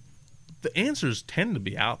that. The answers tend to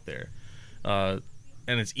be out there, and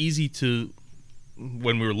it's easy to,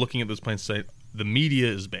 when we were looking at this plants, say the media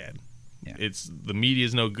is bad. Yeah. The media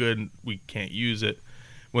is no good. We can't use it.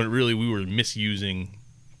 When really we were misusing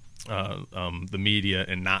the media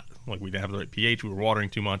and not, we didn't have the right pH, we were watering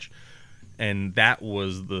too much. And that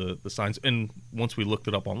was the signs. And once we looked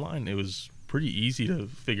it up online, it was pretty easy to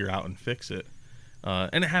figure out and fix it.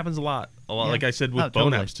 And it happens a lot. Like I said with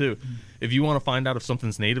bone apps too. If you want to find out if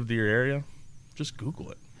something's native to your area, just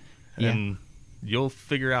Google it. And you'll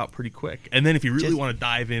figure out pretty quick. And then if you really want to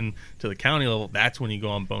dive in to the county level, that's when you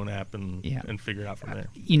go on Bone App and figure it out from there.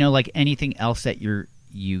 Like anything else that you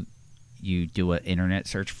do an internet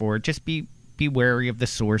search for, just be wary of the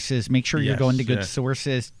sources. Make sure you're going to good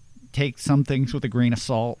sources. Take some things with a grain of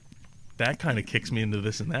salt. That kind of kicks me into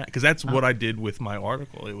this and that, because that's what I did with my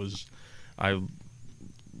article. It was you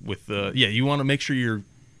want to make sure you're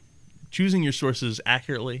choosing your sources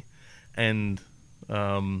accurately, and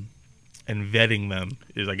vetting them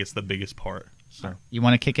is, I guess, the biggest part. So you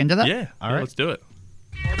want to kick into that? Yeah. All right, let's do it.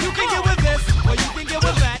 You can get with this, or you can get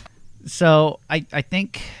with that. So I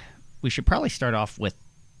think we should probably start off with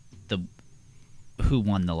who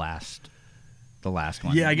won the last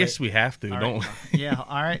one. Yeah, I guess we have to, don't we? Yeah,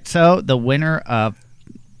 all right. So the winner of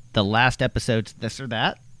the last episode's This or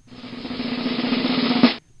That,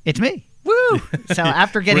 it's me. Woo! So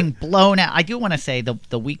after getting blown out, I do want to say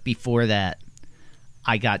the week before that,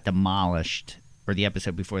 I got demolished, or the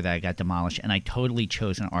episode before that I got demolished, and I totally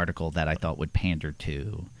chose an article that I thought would pander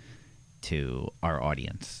to our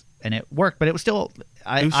audience. And it worked, but it was still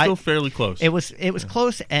fairly close. It was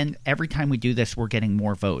close, and every time we do this, we're getting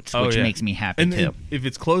more votes, which makes me happy too. If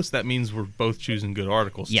it's close, that means we're both choosing good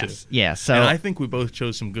articles too. Yeah. So, and I think we both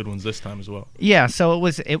chose some good ones this time as well. Yeah. So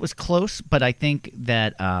it was close, but I think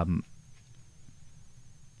that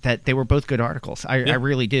that they were both good articles. I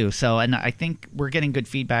really do. So, and I think we're getting good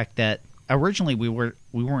feedback. That originally we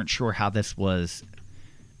weren't sure how this was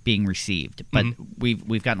being received, but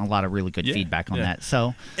we've gotten a lot of really good feedback on that.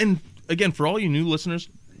 So, and again, for all you new listeners,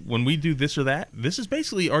 when we do This or That, this is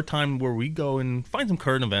basically our time where we go and find some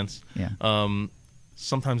current events. Yeah.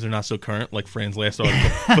 Sometimes they're not so current, like Fran's last article,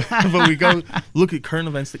 but we go look at current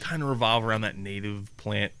events that kind of revolve around that native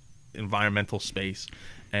plant environmental space,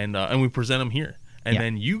 and we present them here, and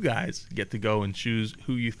then you guys get to go and choose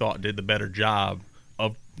who you thought did the better job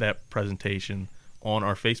of that presentation on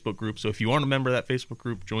our Facebook group. So if you aren't a member of that Facebook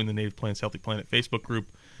group, join the Native Plants Healthy Planet Facebook group,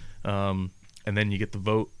 and then you get to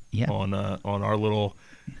vote on our little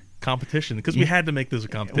competition because we had to make this a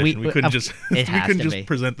competition. We couldn't just it has to be.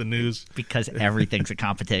 present the news because everything's a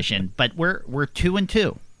competition. But we're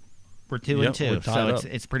 2-2. We're 2-2, we're so tied up.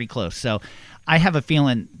 it's pretty close. So I have a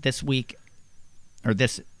feeling this week or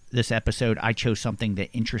this episode I chose something that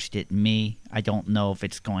interested me. I don't know if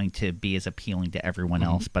it's going to be as appealing to everyone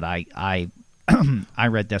else, but I I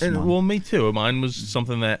read this one. Well, me too. Mine was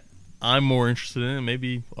something that I'm more interested in, and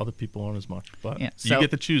maybe other people aren't as much. But Yeah, you so-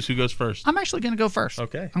 get to choose who goes first. I'm actually going to go first.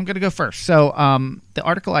 Okay. I'm going to go first. So the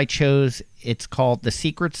article I chose, it's called The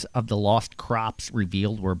Secrets of the Lost Crops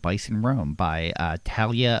Revealed Where Bison Roam by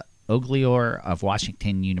Talia Oglior of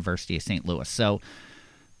Washington University of St. Louis. So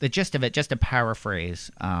the gist of it, just to paraphrase,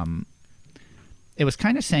 it was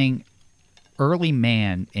kind of saying early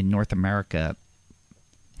man in North America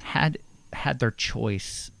had their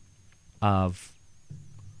choice of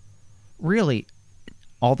really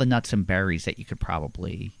all the nuts and berries that you could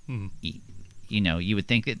probably eat. You know, you would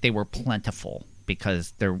think that they were plentiful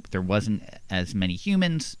because there wasn't as many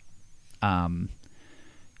humans. You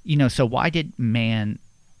know, so why did man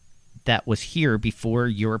that was here before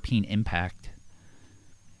European impact,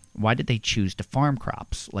 why did they choose to farm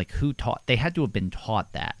crops? Like, who taught? They had to have been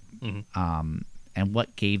taught that. And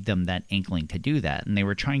what gave them that inkling to do that? And they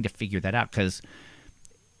were trying to figure that out because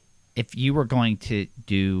if you were going to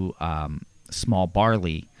do small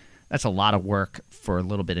barley, that's a lot of work for a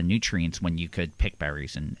little bit of nutrients when you could pick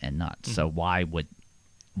berries and nuts. So why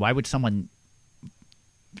would someone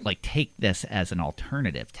like take this as an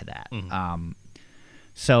alternative to that?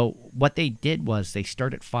 So what they did was they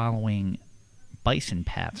started following bison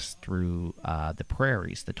paths through the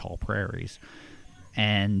prairies, the tall prairies,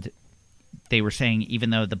 and they were saying even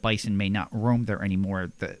though the bison may not roam there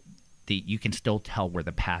anymore, you can still tell where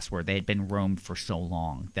the paths were. They had been roamed for so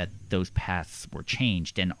long that those paths were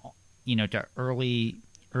changed. And, you know, to early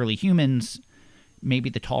humans, maybe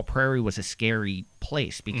the tall prairie was a scary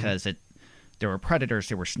place because there were predators,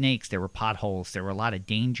 there were snakes, there were potholes, there were a lot of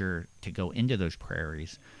danger to go into those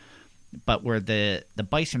prairies. But where the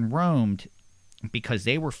bison roamed, because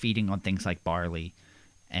they were feeding on things like barley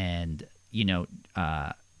and, you know,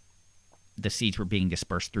 the seeds were being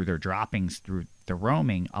dispersed through their droppings, through the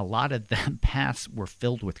roaming, a lot of the paths were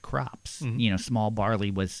filled with crops. You know, small barley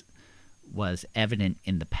was evident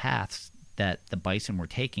in the paths that the bison were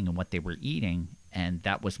taking and what they were eating, and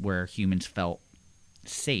that was where humans felt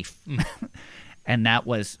safe. And that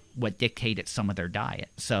was what dictated some of their diet.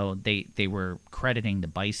 So they were crediting the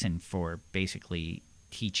bison for basically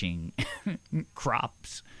teaching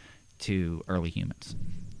crops to early humans.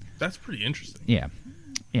 That's pretty interesting. Yeah.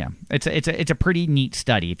 Yeah, it's a pretty neat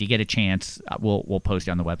study. If you get a chance, we'll post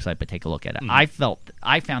it on the website, but take a look at it. I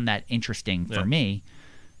found that interesting for me.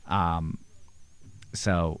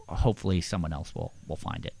 So hopefully someone else will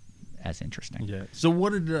find it as interesting. Yeah. So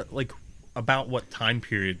what did about what time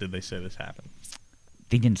period did they say this happened?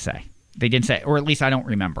 They didn't say. Or at least I don't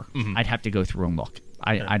remember. I'd have to go through and look.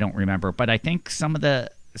 I don't remember, but I think some of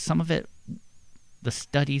it. The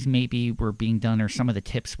studies maybe were being done, or some of the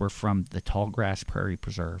tips were from the Tallgrass Prairie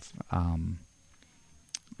Preserve.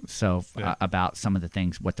 About some of the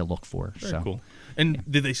things, what to look for. Very cool. And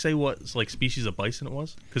did they say what species of bison it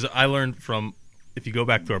was? Because I learned from, if you go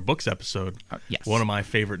back to our books episode, yes. One of my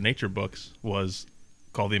favorite nature books was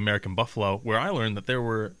called The American Buffalo, where I learned that there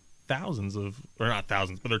were not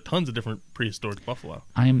thousands, but there are tons of different prehistoric buffalo.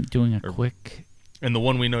 I am doing a quick... And the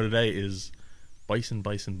one we know today is bison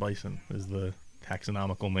is the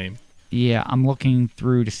taxonomical name. Yeah, I'm looking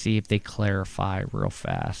through to see if they clarify real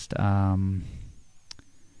fast.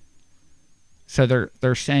 So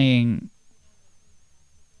they're saying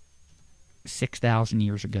 6,000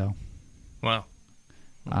 years ago. Wow.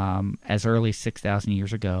 As early as 6,000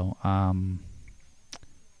 years ago,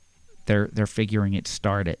 they're figuring it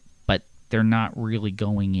started, but they're not really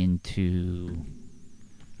going into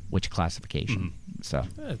which classification. So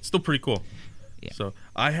yeah, it's still pretty cool. Yeah. So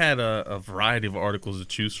I had a variety of articles to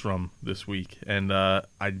choose from this week, and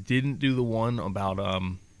I didn't do the one about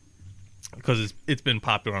because it's been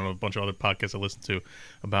popular on a bunch of other podcasts I listen to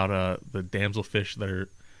about the damselfish that are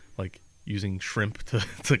using shrimp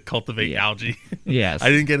to cultivate algae. Yes. I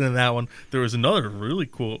didn't get into that one. There was another really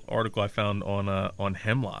cool article I found on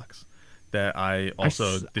hemlocks that I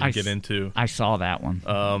also didn't get into. I saw that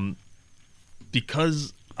one.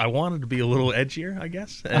 Because I wanted to be a little edgier, I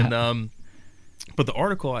guess. And but the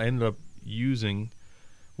article I ended up using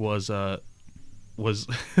was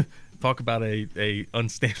talk about a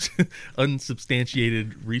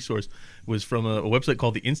unsubstantiated resource, was from a website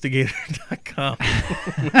called theinstigator.com,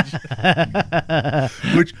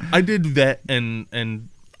 which I did vet, and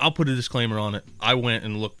I'll put a disclaimer on it. I went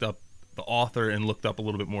and looked up the author and looked up a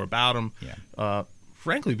little bit more about him. Yeah.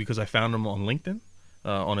 Frankly, because I found him on LinkedIn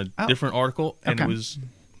on a different article, and Okay. it was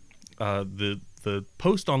the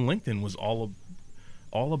post on LinkedIn was all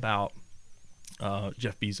about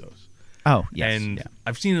Jeff Bezos. Oh, yes. And yeah.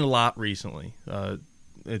 I've seen it a lot recently.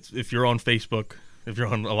 It's if you're on Facebook, if you're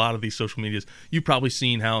on a lot of these social medias, you've probably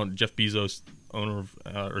seen how Jeff Bezos, owner of,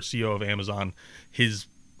 or CEO of Amazon, his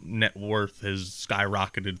net worth has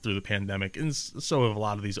skyrocketed through the pandemic, and so have a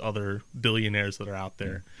lot of these other billionaires that are out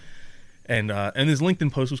there. And his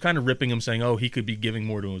LinkedIn post was kind of ripping him, saying, "Oh, he could be giving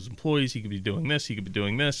more to his employees. He could be doing this. He could be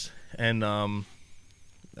doing this." And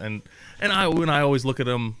when I always look at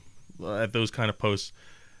him at those kind of posts,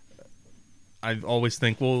 I always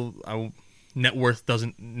think, well, net worth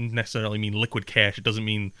doesn't necessarily mean liquid cash. It doesn't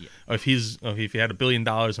mean if he had $1 billion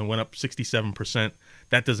and went up 67%,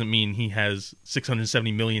 that doesn't mean he has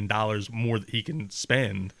 $670 million more that he can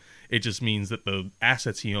spend. It just means that the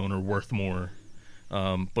assets he owns are worth more.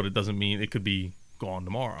 But it doesn't mean it could be gone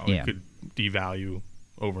tomorrow. Yeah. It could devalue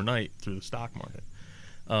overnight through the stock market.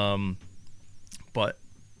 But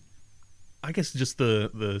I guess just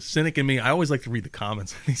the cynic in me, I always like to read the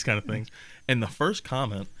comments on these kind of things. And the first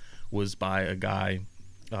comment was by a guy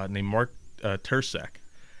named Mark Tursek.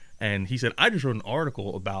 And he said, "I just wrote an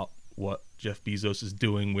article about what Jeff Bezos is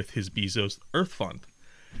doing with his Bezos Earth Fund."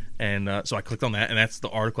 And so I clicked on that, and that's the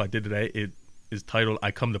article I did today. It is titled,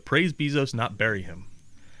 "I Come to Praise Bezos, Not Bury Him."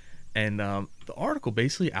 And the article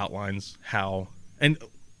basically outlines how, and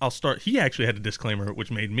I'll start, he actually had a disclaimer,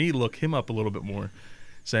 which made me look him up a little bit more,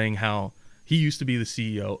 saying how he used to be the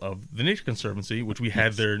CEO of the Nature Conservancy, which we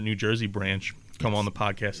had their New Jersey branch come on the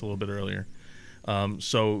podcast a little bit earlier.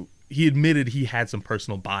 So he admitted he had some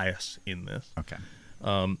personal bias in this. Okay.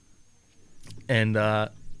 And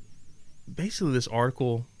basically this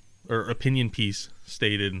article or opinion piece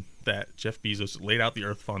stated that Jeff Bezos laid out the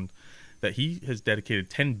Earth Fund, that he has dedicated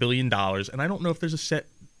 $10 billion. And I don't know if there's a set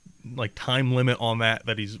like time limit on that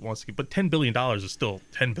he wants to get, but $10 billion is still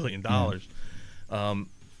 $10 billion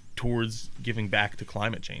towards giving back to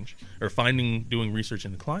climate change or doing research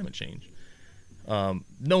into climate change. No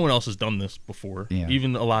one else has done this before. Yeah.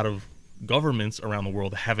 Even a lot of governments around the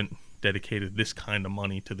world haven't dedicated this kind of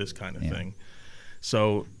money to this kind of thing.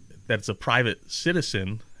 So that's a private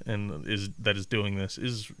citizen that is doing this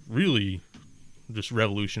is really just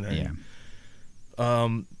revolutionary. Yeah.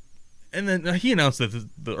 And then he announced that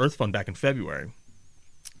the Earth Fund back in February,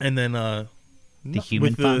 and then The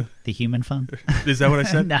human fund? The human fund? Is that what I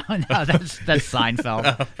said? No, that's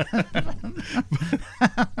Seinfeld.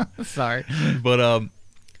 Sorry. But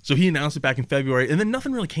so he announced it back in February, and then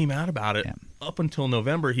nothing really came out about it. Yeah. Up until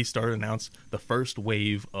November, he started to announce the first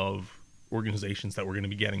wave of organizations that were going to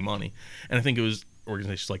be getting money. And I think it was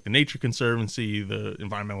organizations like the Nature Conservancy, the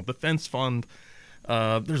Environmental Defense Fund.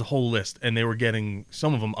 There's a whole list, and they were getting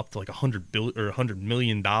some of them up to like $100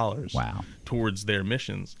 million Wow. towards their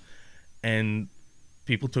missions. And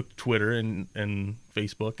people took Twitter and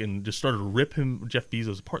Facebook and just started to rip Jeff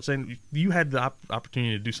Bezos apart, saying you had the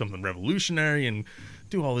opportunity to do something revolutionary and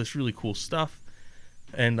do all this really cool stuff.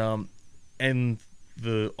 And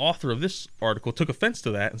the author of this article took offense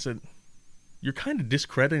to that and said, "You're kind of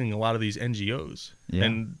discrediting a lot of these NGOs." Yeah.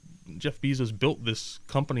 And Jeff Bezos built this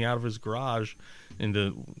company out of his garage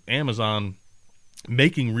into Amazon,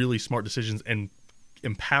 making really smart decisions and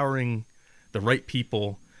empowering the right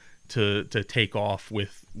people to take off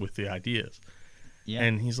with the ideas. Yeah.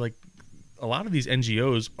 And he's like, a lot of these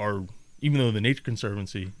NGOs are, even though the Nature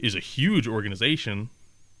Conservancy is a huge organization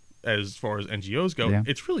as far as NGOs go, Yeah.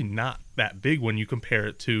 it's really not that big when you compare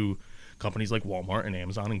it to companies like Walmart and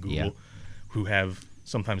Amazon and Google, who have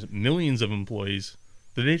sometimes millions of employees.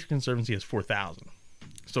 The Nature Conservancy has 4,000.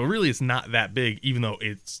 So really it's not that big, even though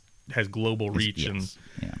it has global reach. Yes.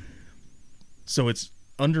 And so it's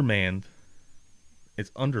undermanned. It's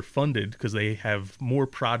underfunded because they have more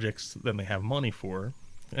projects than they have money for,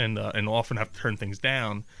 and often have to turn things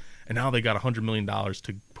down. And now they got $100 million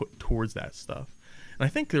to put towards that stuff. And I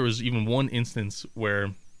think there was even one instance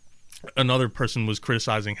where another person was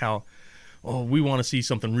criticizing how, "Oh, we want to see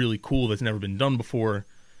something really cool that's never been done before."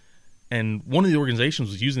 And one of the organizations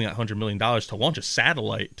was using that $100 million to launch a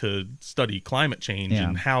satellite to study climate change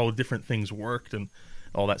and how different things worked and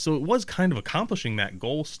all that. So it was kind of accomplishing that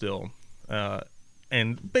goal still.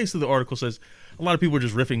 And basically the article says a lot of people are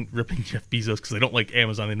just ripping Jeff Bezos because they don't like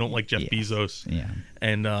Amazon. They don't like Jeff Bezos. Yeah.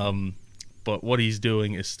 And but what he's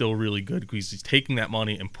doing is still really good because he's taking that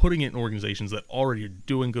money and putting it in organizations that already are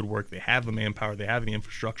doing good work. They have the manpower. They have the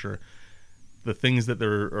infrastructure. The things that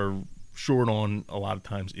they're short on a lot of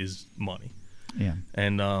times is money. Yeah.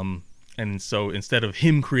 And so instead of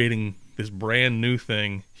him creating this brand new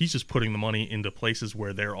thing. He's just putting the money into places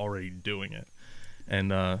where they're already doing it,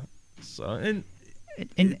 and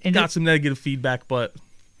it got some negative feedback. But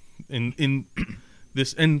in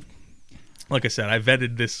this, and like I said, I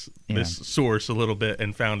vetted this source a little bit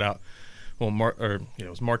and found out. Well, it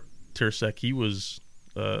was Mark Tersek. He was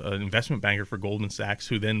an investment banker for Goldman Sachs,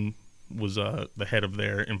 who then was the head of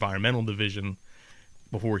their environmental division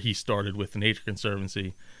before he started with the Nature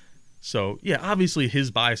Conservancy. So, yeah, obviously his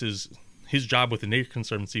job with the Nature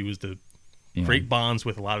Conservancy was to create bonds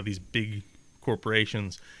with a lot of these big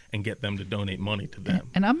corporations and get them to donate money to them.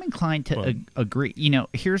 And I'm inclined to agree.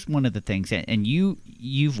 Here's one of the things, and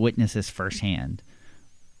you've witnessed this firsthand.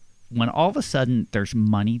 When all of a sudden there's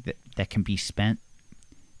money that can be spent,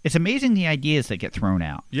 it's amazing the ideas that get thrown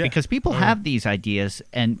out. Yeah. Because people have these ideas,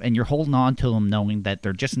 and you're holding on to them knowing that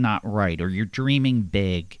they're just not right, or you're dreaming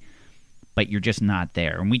big, but you're just not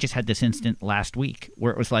there. And we just had this instant last week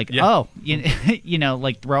where it was like,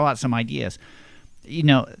 like throw out some ideas.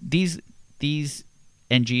 These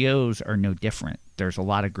NGOs are no different. There's a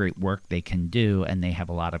lot of great work they can do, and they have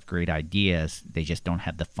a lot of great ideas. They just don't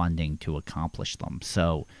have the funding to accomplish them.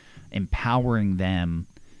 So empowering them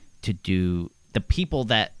to do the people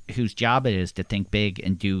whose job it is to think big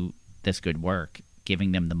and do this good work,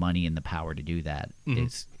 giving them the money and the power to do that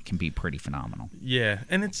can be pretty phenomenal. Yeah,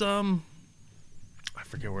 and it's I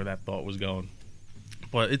forget where that thought was going,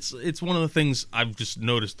 but it's one of the things I've just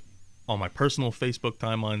noticed on my personal Facebook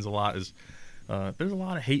timelines a lot is there's a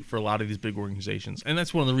lot of hate for a lot of these big organizations, and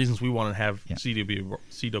that's one of the reasons we want to have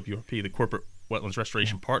CWRP, the Corporate Wetlands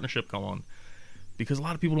Restoration Partnership, come on. Because a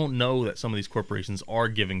lot of people don't know that some of these corporations are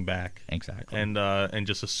giving back, exactly, and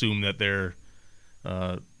just assume that they're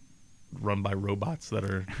run by robots that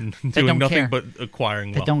are doing nothing but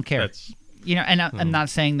acquiring. They don't care. And I'm not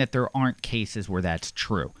saying that there aren't cases where that's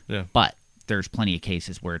true, but there's plenty of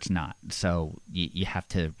cases where it's not. So you have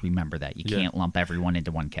to remember that you can't lump everyone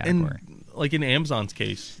into one category. And like in Amazon's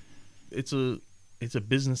case, it's a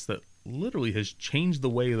business that literally has changed the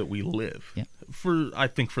way that we live. Yeah. I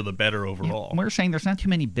think for the better overall. Yeah. We're saying there's not too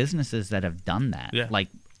many businesses that have done that. Yeah. Like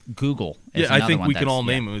Google. I think we can all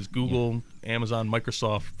name them. It's Google, Amazon,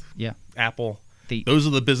 Microsoft, Apple. Those are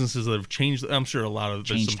the businesses that have changed. I'm sure there's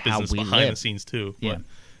some business behind the scenes too,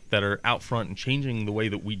 that are out front and changing the way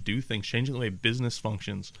that we do things, changing the way business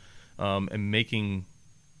functions, and making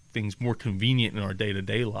things more convenient in our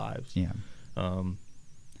day-to-day lives. Yeah.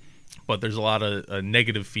 But there's a lot of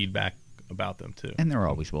negative feedback about them too, and there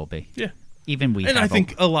always will be. Yeah, even we. And I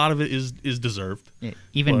think a lot of it is deserved. Yeah,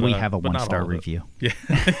 even we have a 1-star review. Yeah,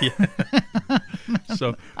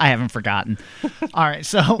 So I haven't forgotten. All right,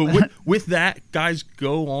 so but with that, guys,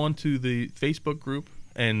 go on to the Facebook group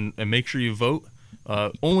and make sure you vote.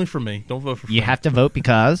 Only for me. Don't vote for. You have to vote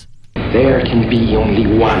because there can be only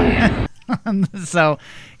one. So,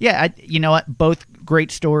 yeah, you know what? Both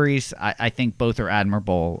great stories. I think both are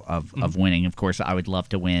admirable of winning. Of course, I would love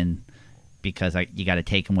to win because you got to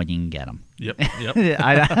take them when you can get them. Yep.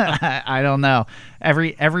 I don't know.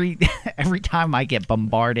 Every time I get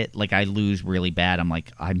bombarded, like I lose really bad, I'm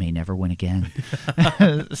like, I may never win again.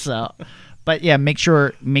 So, but yeah, make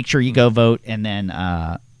sure you go vote, and then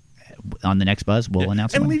on the next buzz, we'll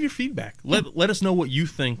announce and them. leave your feedback. Let us know what you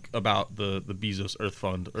think about the Bezos Earth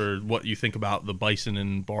Fund, or what you think about the bison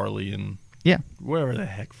and barley and wherever the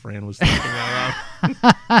heck Fran was thinking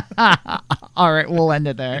about. All right, we'll end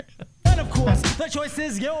it there. And of course, the choice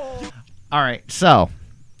is yours. All right, so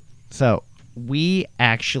we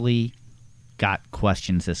actually got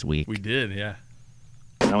questions this week. We did, yeah.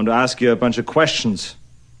 I want to ask you a bunch of questions,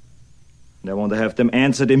 and I want to have them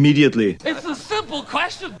answered immediately. It's a simple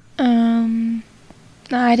question.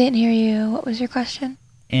 No, I didn't hear you. What was your question?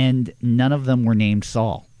 And none of them were named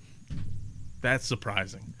Saul. That's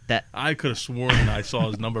surprising. I could have sworn I saw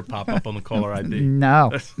his number pop up on the caller ID.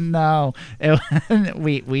 No.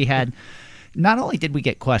 We had. Not only did we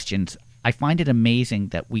get questions, I find it amazing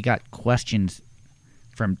that we got questions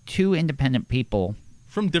from two independent people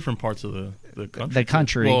from different parts of the country. The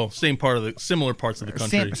country. Well, similar parts of the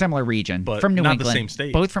country, similar region, but from New not England, the same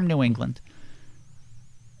state. Both from New England,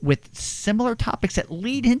 with similar topics that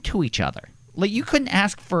lead into each other. Like, you couldn't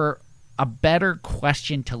ask for a better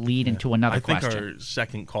question to lead into another question. I think our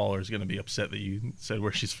second caller is going to be upset that you said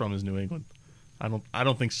where she's from is New England. I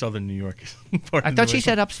don't think Southern New York is part of I thought New she England.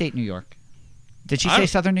 Said upstate New York. Did she say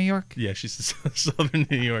Southern New York? Yeah, she said Southern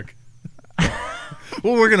New York.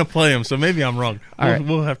 Well, we're going to play him, so maybe I'm wrong.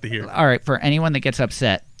 We'll have to hear. All right, for anyone that gets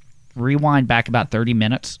upset, rewind back about 30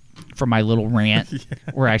 minutes for my little rant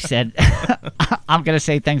where I said I'm going to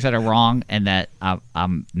say things that are wrong and that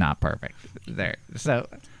I'm not perfect there. So,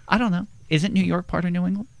 I don't know. Isn't New York part of New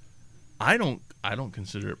England? I don't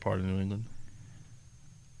consider it part of New England.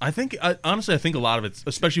 Honestly, I think a lot of it's,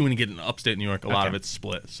 especially when you get in upstate New York, a lot of it's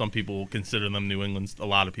split. Some people consider them New England. A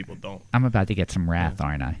lot of people don't. I'm about to get some wrath,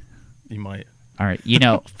 aren't I? You might. All right.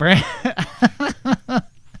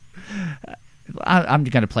 I'm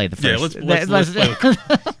going to play the first. Yeah, let's play.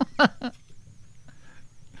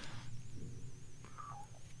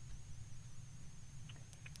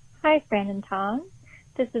 Hi, Fran and Tom.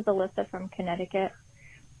 This is Alyssa from Connecticut.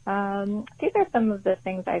 These are some of the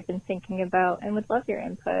things I've been thinking about and would love your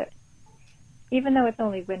input. Even though it's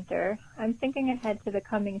only winter, I'm thinking ahead to the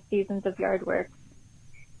coming seasons of yard work.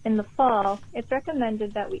 In the fall, it's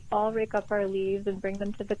recommended that we all rake up our leaves and bring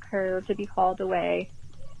them to the curb to be hauled away.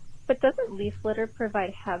 But doesn't leaf litter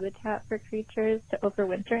provide habitat for creatures to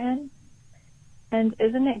overwinter in? And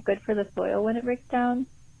isn't it good for the soil when it breaks down?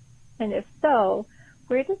 And if so,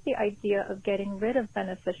 where does the idea of getting rid of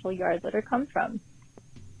beneficial yard litter come from?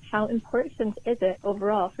 How important is it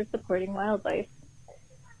overall for supporting wildlife?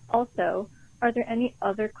 Also, are there any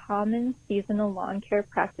other common seasonal lawn care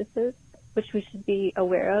practices which we should be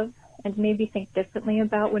aware of and maybe think differently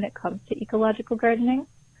about when it comes to ecological gardening?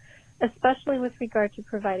 Especially with regard to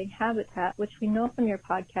providing habitat, which we know from your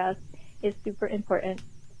podcast is super important.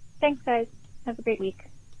 Thanks, guys. Have a great week.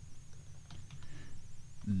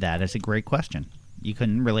 That is a great question. You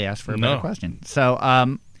couldn't really ask for a better question. So,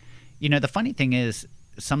 the funny thing is,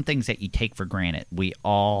 some things that you take for granted, we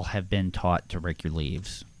all have been taught to rake your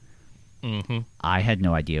leaves. Mm-hmm. I had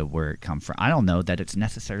no idea where it come from. I don't know that it's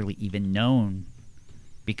necessarily even known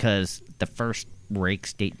because the first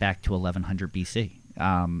rakes date back to 1100 BC.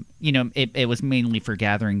 It was mainly for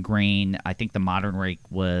gathering grain. I think the modern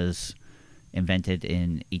rake was invented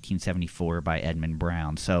in 1874 by Edmund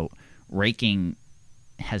Brown. So raking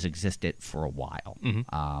has existed for a while.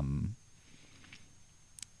 Mm-hmm.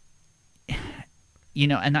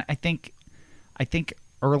 And I think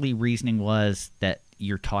early reasoning was that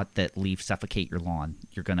you're taught that leaves suffocate your lawn.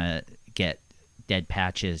 You're going to get dead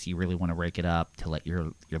patches. You really want to rake it up to let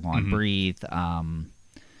your lawn breathe. I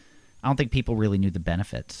don't think people really knew the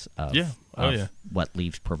benefits of what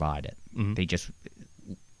leaves provided. Mm-hmm. They just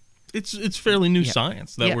it's fairly new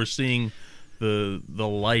science that we're seeing the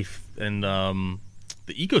life and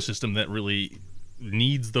the ecosystem that really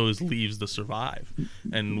needs those leaves to survive,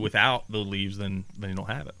 and without the leaves, then you don't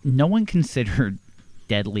have it. No one considered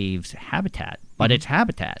dead leaves habitat, but it's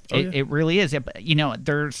habitat. It really is.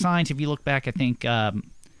 There are signs. If you look back, I think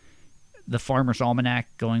the Farmer's Almanac,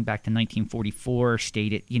 going back to 1944,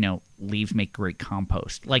 stated leaves make great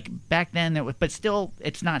compost. Like back then, but still,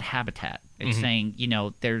 it's not habitat. It's saying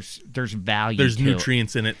there's value. There's to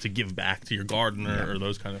nutrients in it to give back to your garden or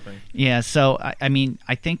those kind of things. Yeah. So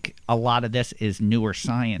I think a lot of this is newer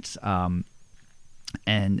science. And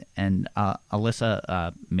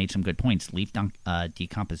Alyssa made some good points. Leaf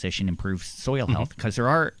decomposition improves soil health because there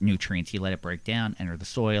are nutrients. You let it break down, enter the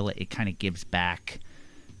soil. It kind of gives back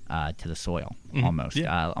to the soil almost,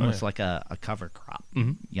 like a cover crop.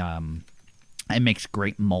 It makes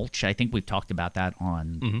great mulch. I think we've talked about that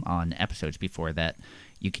on episodes before, that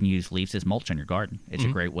you can use leaves as mulch on your garden. It's a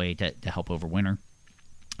great way to help overwinter.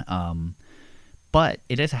 But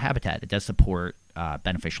it is a habitat. It does support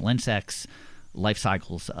beneficial insects, life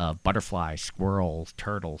cycles of butterflies, squirrels,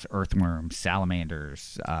 turtles, earthworms,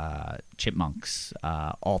 salamanders, chipmunks,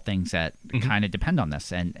 all things that kind of depend on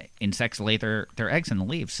this. And insects lay their eggs in the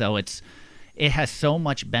leaves. So it has so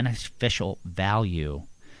much beneficial value.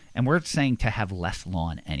 And we're saying to have less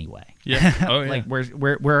lawn anyway. Yeah. Oh, yeah. Like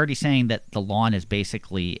we're already saying that the lawn is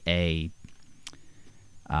basically a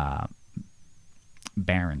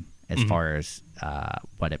barren as far as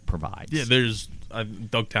what it provides. Yeah, there's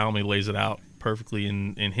Doug Talmy lays it out perfectly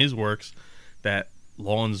in his works that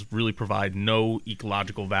lawns really provide no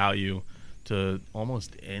ecological value to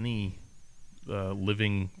almost any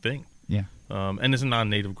living thing. Yeah. And it's a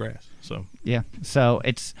non-native grass. So yeah. So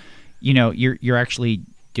it's you're actually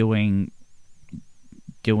doing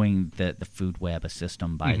the food web a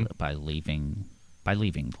system by leaving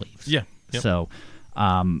leaves. Yeah. Yep. So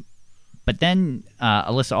but then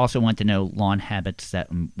Alyssa also wanted to know lawn habits that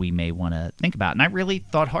we may want to think about. And I really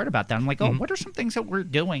thought hard about that. I'm like, what are some things that we're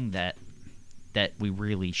doing that we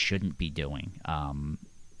really shouldn't be doing?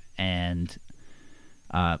 And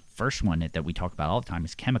first one that we talk about all the time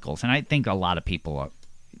is chemicals. And I think a lot of people are,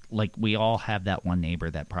 like, we all have that one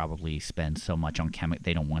neighbor that probably spends so much on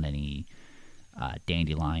they don't want any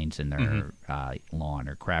dandelions in their lawn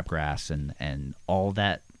or crabgrass and all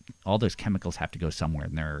that. All those chemicals have to go somewhere,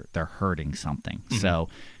 and they're hurting something. So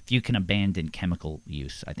if you can abandon chemical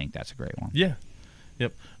use, I think that's a great one. Yeah.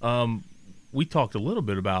 Yep. We talked a little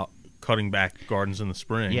bit about cutting back gardens in the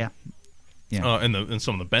spring. Yeah. Yeah. and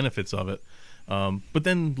some of the benefits of it. But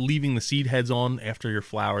then leaving the seed heads on after your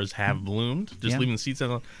flowers have bloomed, just leaving the seed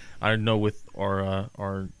heads on. I know with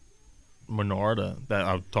our Monarda that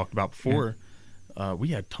I've talked about before, we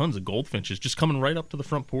had tons of goldfinches just coming right up to the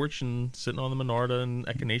front porch and sitting on the Monarda and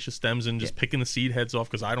echinacea stems and just picking the seed heads off,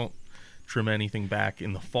 because I don't trim anything back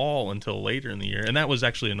in the fall until later in the year. And that was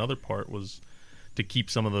actually another part, was to keep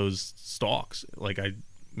some of those stalks, like I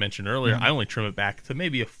mentioned earlier. I only trim it back to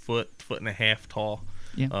maybe a foot and a half tall.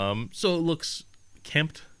 So it looks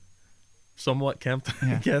somewhat kempt,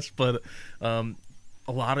 I guess. But a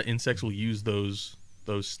lot of insects will use those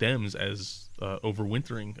stems as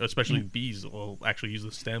overwintering, especially bees will actually use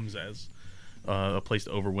the stems as a place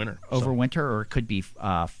to overwinter. Or it could be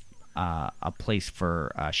a place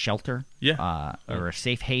for shelter, or a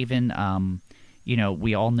safe haven.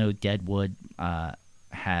 We all know dead wood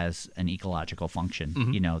has an ecological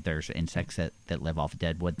function. There's insects that live off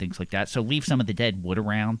dead wood, things like that. So leave some of the dead wood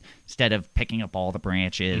around instead of picking up all the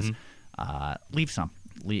branches. Leave some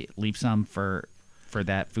for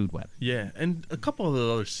that food web. Yeah, and a couple of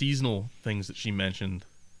the other seasonal things that she mentioned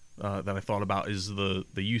that I thought about is the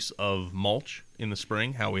use of mulch in the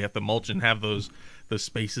spring. How we have to mulch and have those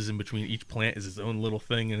spaces in between each plant is its own little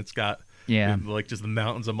thing, and it's got like just the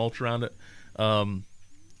mountains of mulch around it.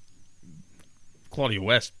 Claudia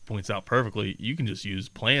West points out perfectly, you can just use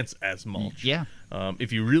plants as mulch.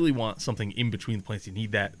 If you really want something in between the plants, you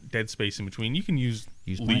need that dead space in between, you can use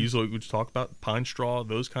leaves, like we just talked about, pine straw,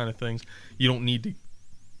 those kind of things. You don't need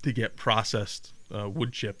to get processed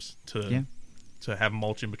wood chips to have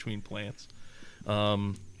mulch in between plants.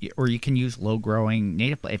 Or you can use low-growing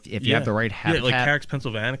native if you have the right habitat. Like Carex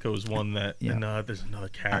pennsylvanica is one that, and there's another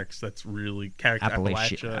Carex that's really Carex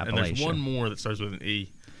Appalachia, and there's one more that starts with an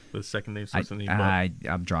E. The second name starts with an E.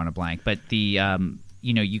 I'm drawing a blank, but the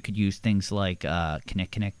you could use things like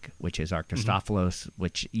kinnikinnick, which is Arctostaphylos,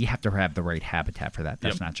 which you have to have the right habitat for that.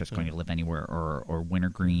 That's not just going to live anywhere. Or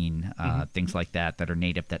wintergreen, things like that are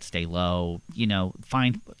native, that stay low.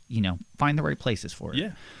 Find the right places for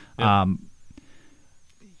it.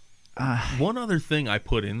 One other thing I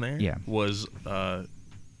put in there was another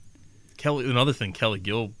thing Kelly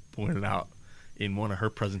Gill pointed out in one of her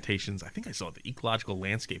presentations. I think I saw at the Ecological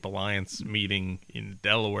Landscape Alliance meeting in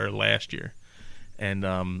Delaware last year.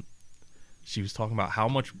 And she was talking about how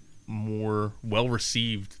much more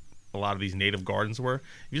well-received a lot of these native gardens were.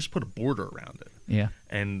 You just put a border around it. Yeah.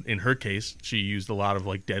 And in her case, she used a lot of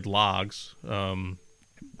like dead logs,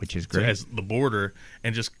 which is great, as the border,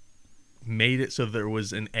 and just made it so there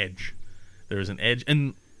was an edge. There was an edge,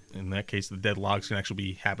 and in that case, the dead logs can actually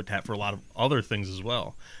be habitat for a lot of other things as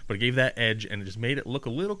well. But it gave that edge, and it just made it look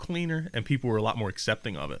a little cleaner, and people were a lot more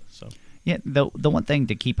accepting of it. So. Yeah, the one thing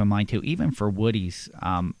to keep in mind too, even for woodies,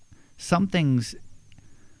 some things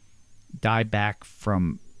die back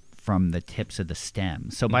from the tips of the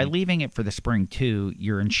stem. So by leaving it for the spring too,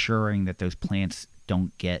 you're ensuring that those plants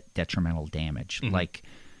don't get detrimental damage. Like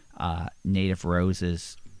native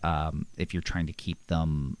roses, if you're trying to keep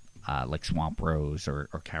them like swamp rose or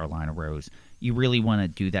Carolina rose, you really want to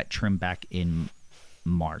do that trim back in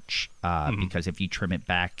March, because if you trim it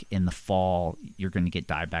back in the fall, you're going to get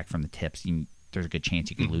dieback from the tips. There's a good chance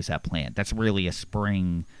you could lose that plant. That's really a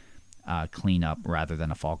spring cleanup rather than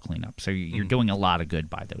a fall cleanup. So you're doing a lot of good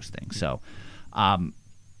by those things. So,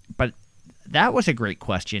 but that was a great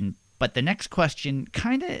question. But the next question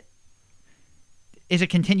kind of is a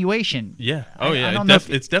continuation. Yeah.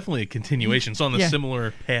 It's definitely a continuation. It's on the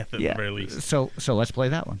similar path at the very least. So let's play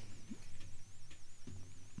that one.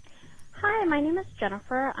 Hi, my name is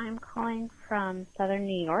Jennifer. I'm calling from Southern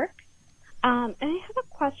New York. And I have a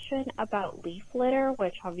question about leaf litter,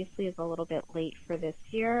 which obviously is a little bit late for this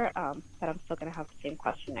year, but I'm still going to have the same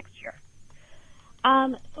question next year.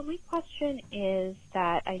 So my question is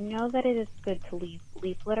that I know that it is good to leave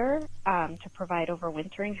leaf litter to provide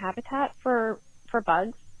overwintering habitat for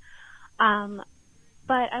bugs.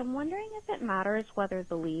 But I'm wondering if it matters whether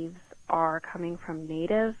the leaves are coming from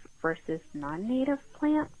native versus non-native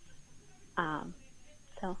plants.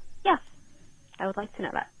 So, yeah, I would like to know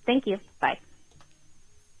that. Thank you. Bye.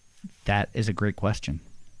 That is a great question.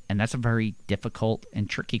 And that's a very difficult and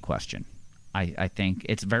tricky question. I think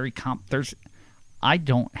it's very I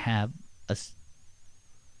don't have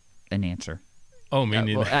an answer. Oh, me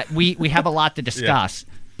neither. We have a lot to discuss,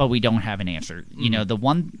 but we don't have an answer. You know,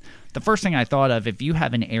 the first thing I thought of, if you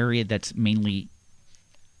have an area that's mainly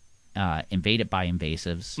invaded by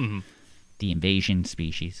invasives, the invasion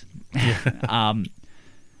species,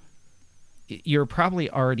 you're probably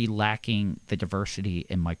already lacking the diversity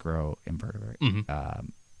in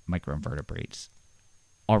microinvertebrates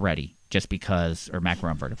already, just because, or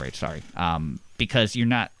macroinvertebrates, sorry, because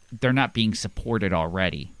they're not being supported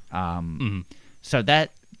already. So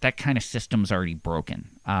that kind of system's already broken.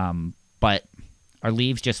 But are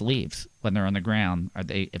leaves just leaves when they're on the ground?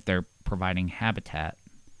 If they're providing habitat,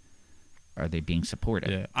 are they being supported?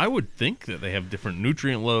 Yeah, I would think that they have different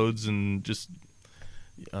nutrient loads, and just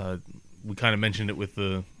we kind of mentioned it with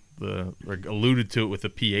or alluded to it with the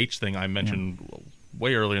pH thing I mentioned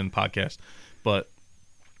way earlier in the podcast. But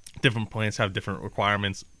different plants have different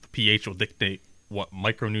requirements. The pH will dictate what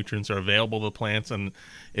micronutrients are available to the plants, and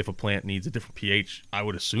if a plant needs a different pH, I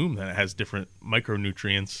would assume that it has different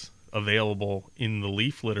micronutrients available in the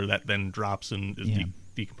leaf litter that then drops and is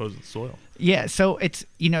decomposes the soil. Yeah, so it's,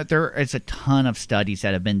 there is a ton of studies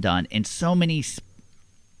that have been done in so many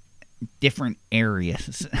different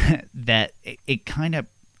areas that it kind of,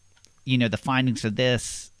 the findings of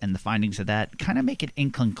this and the findings of that kind of make it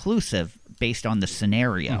inconclusive based on the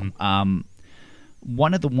scenario.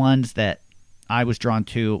 One of the ones that I was drawn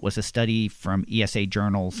to was a study from ESA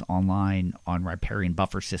Journals online on riparian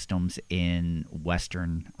buffer systems in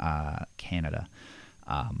Western Canada.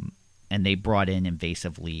 And they brought in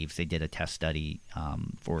invasive leaves. They did a test study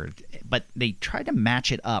for it. But they tried to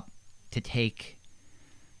match it up to take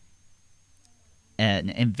an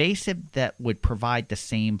invasive that would provide the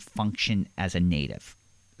same function as a native.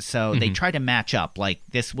 So they tried to match up, like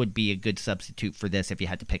this would be a good substitute for this if you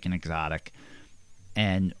had to pick an exotic.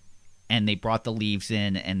 And they brought the leaves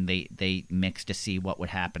in and they mixed to see what would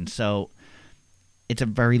happen. So it's a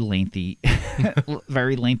very lengthy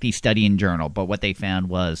study and journal. But what they found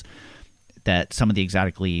was that some of the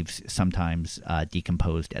exotic leaves sometimes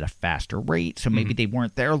decomposed at a faster rate. So maybe they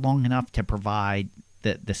weren't there long enough to provide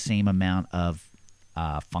the same amount of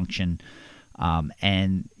function.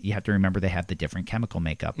 And you have to remember they have the different chemical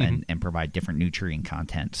makeup and provide different nutrient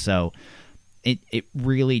content. So it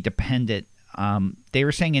really depended. They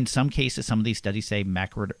were saying in some cases, some of these studies say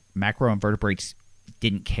macroinvertebrates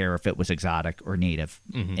didn't care if it was exotic or native.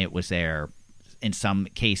 It was there. In some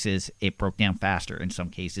cases, it broke down faster. In some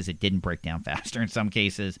cases, it didn't break down faster. In some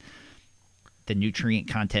cases, the nutrient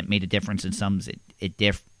content made a difference. In some, it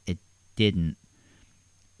didn't.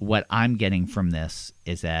 What I'm getting from this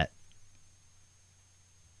is that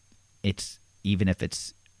even if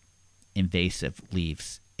it's invasive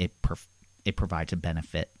leaves, it provides a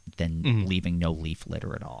benefit than leaving no leaf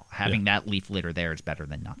litter at all. Having that leaf litter there is better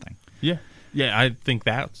than nothing. Yeah, I think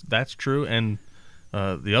that's true. And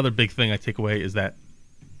the other big thing I take away is that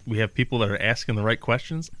we have people that are asking the right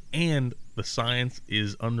questions, and the science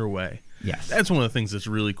is underway. Yes, that's one of the things that's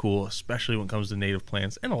really cool, especially when it comes to native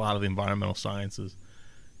plants and a lot of the environmental sciences,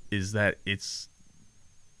 is that it's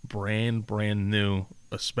brand new,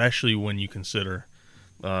 especially when you consider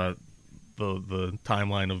the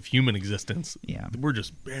timeline of human existence. Yeah, we're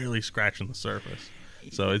just barely scratching the surface.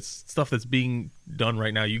 So it's stuff that's being done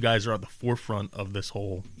right now. You guys are at the forefront of this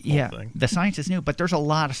whole thing. The science is new, but there's a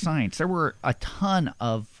lot of science. There were a ton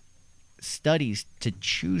of studies to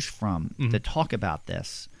choose from to talk about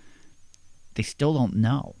this. They still don't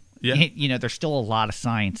know. Yeah. There's still a lot of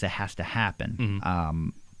science that has to happen.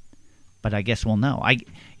 But I guess we'll know.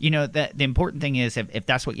 The important thing is if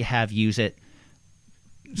that's what you have, use it.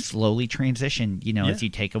 Slowly transition, as you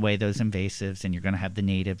take away those invasives and you're going to have the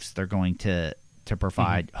natives, they're going to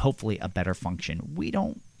provide hopefully a better function. We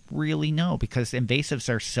don't really know because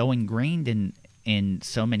invasives are so ingrained in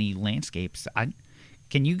so many landscapes.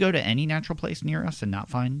 Can you go to any natural place near us and not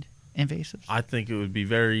find invasives? I think it would be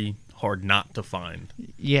very hard not to find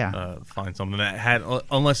something that had,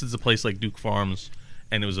 unless it's a place like Duke Farms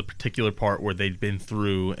and it was a particular part where they'd been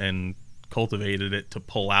through and cultivated it to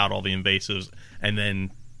pull out all the invasives and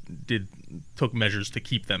then took measures to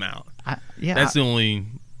keep them out. That's the only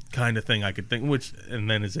kind of thing I could think.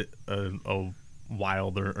 And then is it a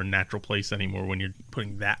wild or natural place anymore when you're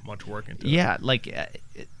putting that much work into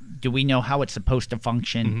it? Do we know how it's supposed to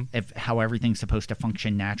function? How everything's supposed to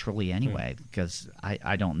function naturally anyway? Because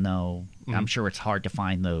I don't know. I'm sure it's hard to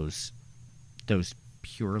find those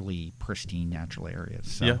purely pristine natural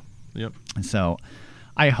areas. So. Yep. And so,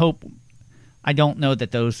 I don't know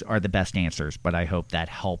that those are the best answers, but I hope that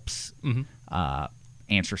helps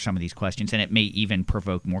answer some of these questions, and it may even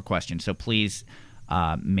provoke more questions. So please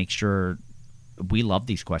make sure we love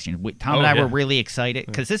these questions. Tom and I were really excited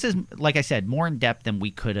because this is, like I said, more in depth than we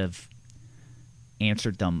could have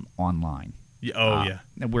answered them online.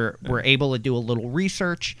 We're able to do a little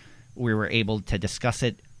research. We were able to discuss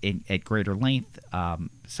it at greater length.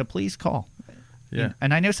 So please call. Yeah.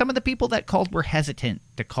 And I know some of the people that called were hesitant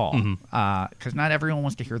to call because not everyone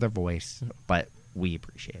wants to hear their voice, but we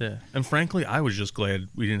appreciate it. And frankly, I was just glad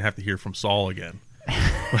we didn't have to hear from Saul again.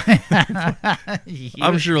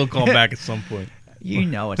 I'm sure he'll call back at some point. You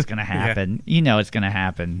know it's gonna happen. You know it's gonna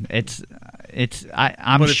happen.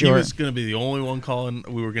 I'm but if sure he was gonna be the only one calling,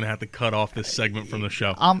 we were gonna have to cut off this segment from the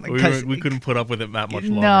show. We couldn't put up with it that much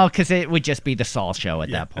longer. No, because it would just be the Saul show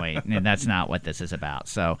at that point, and that's not what this is about.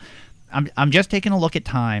 So, I'm just taking a look at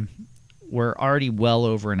time. We're already well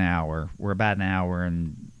over an hour. We're about an hour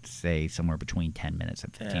and say somewhere between 10 minutes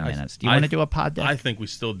and 15 minutes. Do you want to do a pod deck? I think we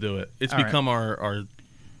still do it. It's All become our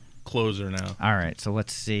closer now. All right, so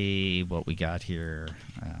let's see what we got here.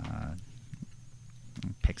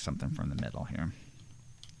 Pick something from the middle here.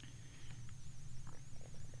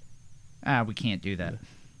 We can't do that.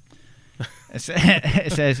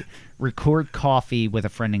 It says record coffee with a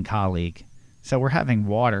friend and colleague. So we're having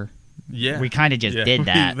water. Yeah, we kind of just did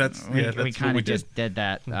that. We kind of just did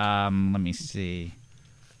that. Let me see.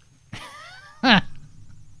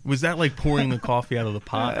 Was that like pouring the coffee out of the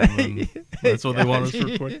pot? And then that's what they want us to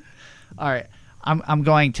record. All right, I'm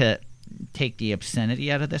going to take the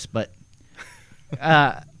obscenity out of this, but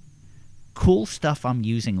cool stuff I'm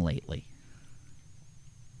using lately.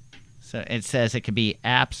 So it says it could be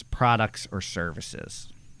apps, products, or services.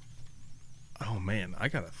 Oh man, I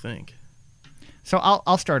gotta think. So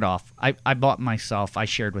I'll start off. I bought myself. I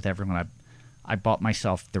shared with everyone. I bought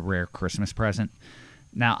myself the rare Christmas present.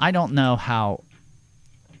 Now I don't know how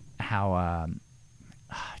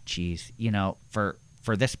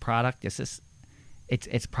for this product,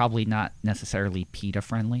 it's probably not necessarily PETA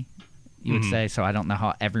friendly, you would say. So I don't know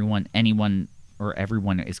how everyone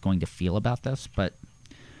is going to feel about this, but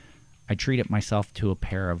I treated myself to a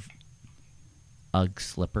pair of UGG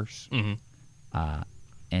slippers, and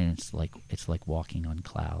it's like walking on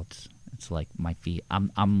clouds. It's like my feet.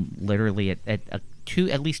 I'm literally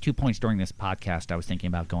at least 2 points during this podcast, I was thinking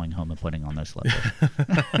about going home and putting on those slippers.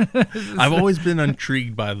 I've always been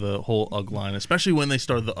intrigued by the whole UGG line, especially when they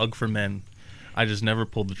started the UGG for men. I just never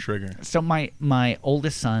pulled the trigger. So my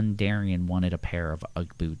oldest son, Darian, wanted a pair of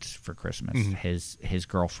UGG boots for Christmas. His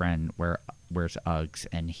girlfriend wears Uggs,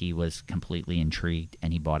 and he was completely intrigued,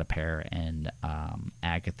 and he bought a pair. And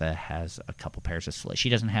Agatha has a couple pairs of slippers. She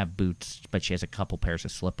doesn't have boots, but she has a couple pairs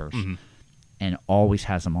of slippers. And always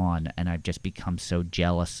has them on, and I've just become so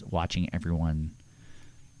jealous watching everyone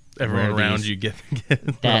around you get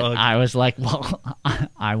that I was like, well,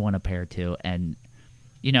 I want a pair too, and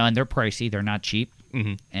and they're pricey, they're not cheap,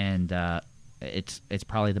 and it's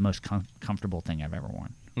probably the most comfortable thing I've ever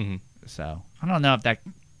worn. So I don't know if that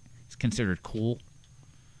is considered cool.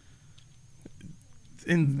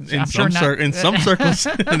 In some circles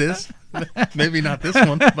it is. Maybe not this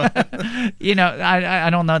one, but I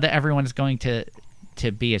don't know that everyone's going to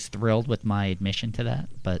be as thrilled with my admission to that,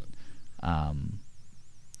 but I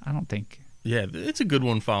don't think. Yeah, it's a good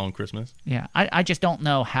one following Christmas. Yeah, I just don't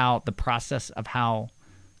know how the process of how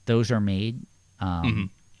those are made.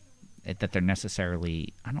 That they're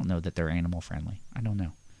necessarily. I don't know that they're animal friendly. I don't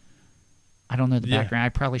know the background. I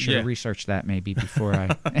probably should have researched that maybe before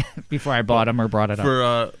I bought them or brought it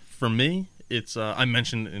up. For me, it's I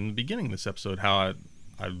mentioned in the beginning of this episode how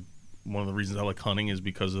I one of the reasons I like hunting is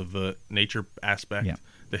because of the nature aspect,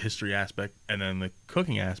 the history aspect, and then the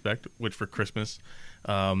cooking aspect. Which for Christmas,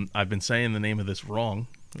 I've been saying the name of this wrong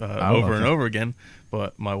over and over again,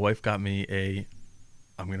 but my wife got me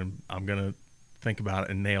I'm gonna think about it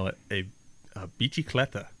and nail it, a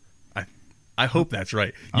bicicleta. I hope that's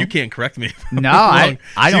right. You can't correct me. No, I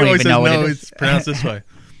don't even know what it is. It's pronounced this way.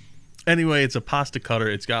 Anyway, it's a pasta cutter.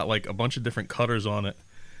 It's got like a bunch of different cutters on it,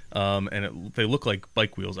 and they look like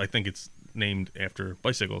bike wheels. I think it's named after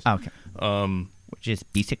bicycles. Okay. Which is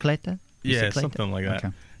bicicleta? Yeah, something like that.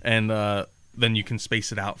 Okay. And then you can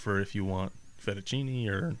space it out for if you want fettuccine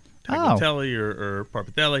or tagliatelle or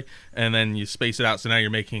parpatelli, and then you space it out. So now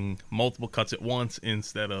you're making multiple cuts at once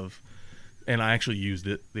instead of. And I actually used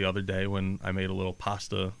it the other day when I made a little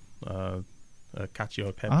pasta, cacio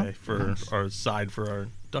e pepe for our side for our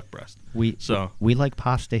duck breast. We like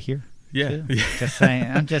pasta here. Yeah, just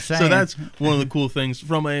saying. I'm just saying. So that's one of the cool things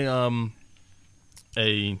from a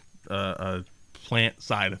plant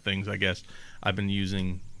side of things. I guess I've been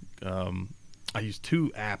using. I use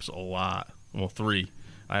 2 apps a lot. Well, 3.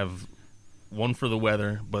 I have one for the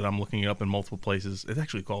weather, but I'm looking it up in multiple places. It's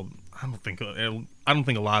actually called. I don't think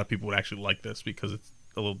a lot of people would actually like this because it's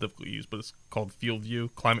a little difficult to use. But it's called Field View,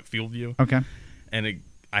 Climate Field View. Okay. And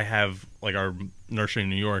I have like our nursery in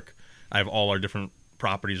New York. I have all our different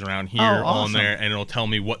properties around here on there, and it'll tell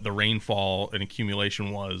me what the rainfall and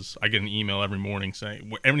accumulation was. I get an email every morning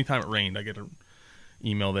saying every time it rained, I get an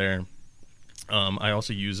email there. I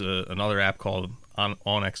also use another app called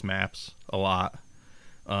Onyx Maps a lot.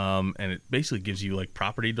 And it basically gives you like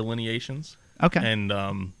property delineations. Okay. And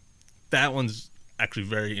that one's actually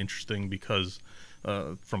very interesting because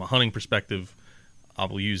from a hunting perspective, I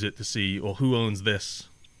will use it to see, well, who owns this?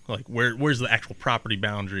 Like, where's the actual property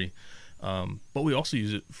boundary? But we also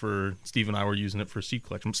use it for, Steve and I were using it for seed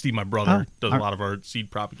collection. Steve, my brother, does a lot of our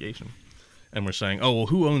seed propagation. And we're saying, oh, well,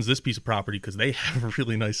 who owns this piece of property? Because they have a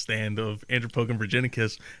really nice stand of Andropogon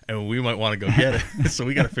virginicus, and we might want to go get it. So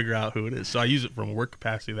we got to figure out who it is. So I use it from a work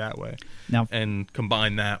capacity that way. Now, and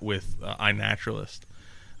combine that with iNaturalist.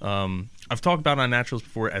 I've talked about iNaturalist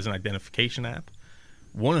before as an identification app.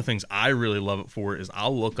 One of the things I really love it for is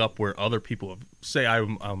I'll look up where other people have, say I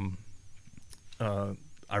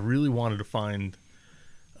really wanted to find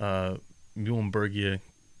Muhlenbergia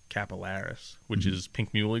capillaris, which is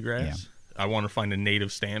pink muhly grass. Yeah. I want to find a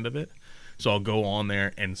native stand of it. So I'll go on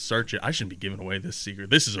there and search it. I shouldn't be giving away this secret.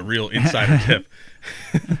 This is a real insider tip.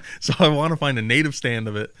 So I want to find a native stand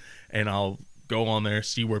of it, and I'll go on there,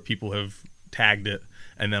 see where people have tagged it,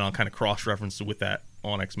 and then I'll kind of cross-reference it with that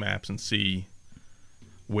Onyx Maps and see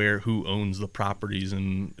who owns the properties,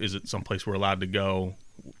 and is it someplace we're allowed to go?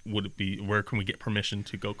 Would it be, where can we get permission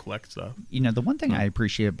to go collect stuff? You know, the one thing I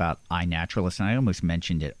appreciate about iNaturalist, and I almost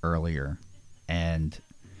mentioned it earlier, and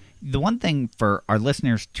the one thing for our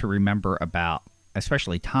listeners to remember about,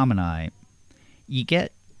 especially Tom and I, you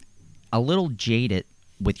get a little jaded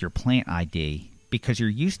with your plant ID because you're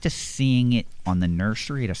used to seeing it on the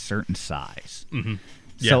nursery at a certain size. Mm-hmm.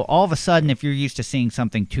 Yeah. So all of a sudden, if you're used to seeing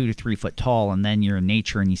something 2 to 3 foot tall, and then you're in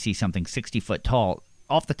nature and you see something 60 foot tall,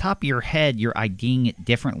 off the top of your head, you're IDing it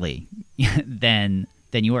differently than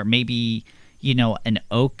you are. Maybe, you know, an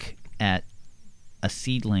oak at a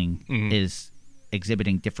seedling is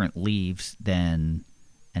exhibiting different leaves than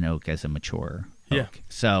an oak as a mature oak. Yeah.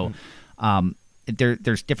 So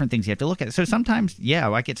there's different things you have to look at. So sometimes,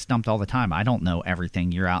 I get stumped all the time. I don't know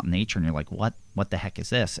everything. You're out in nature and you're like, what the heck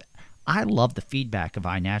is this? I love the feedback of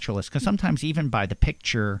iNaturalist because sometimes even by the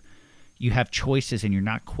picture, you have choices and you're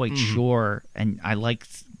not quite sure. And I like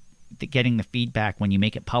getting the feedback when you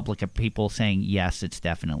make it public of people saying, yes, it's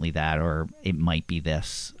definitely that, or it might be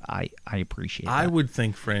this. I appreciate that. I would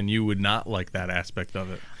think, Fran, you would not like that aspect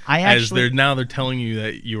of it. As they're telling you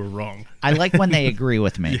that you were wrong. I like when they agree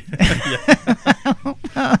with me.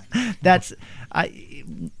 That's,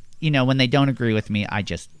 when they don't agree with me, I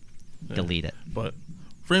just delete it. But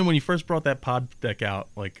Fran, when you first brought that pod deck out,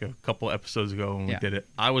 like a couple episodes ago when we did it,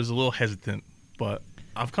 I was a little hesitant, but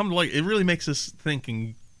I've come to like it. Really makes us think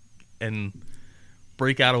and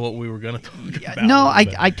break out of what we were going to talk about. No,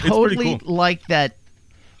 I totally like that.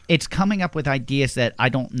 It's coming up with ideas that I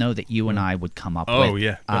don't know that you and I would come up with. Oh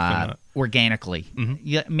yeah, definitely not. Organically. Mm-hmm.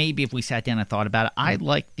 Yeah, maybe if we sat down and thought about it. I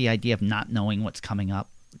like the idea of not knowing what's coming up.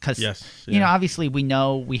 Because, obviously we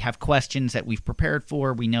know we have questions that we've prepared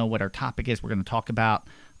for. We know what our topic is we're going to talk about.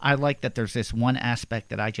 I like that there's this one aspect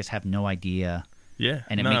that I just have no idea. Yeah.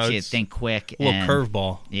 And it makes you think quick. A little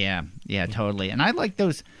curveball. Yeah, totally. And I like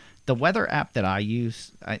those. The weather app that I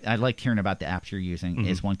use, I like hearing about the apps you're using,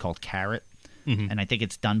 is one called Carrot. Mm-hmm. And I think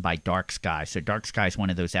it's done by Dark Sky. So Dark Sky is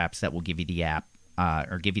one of those apps that will give you the app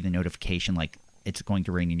or give you the notification like it's going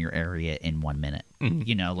to rain in your area in 1 minute. Mm-hmm.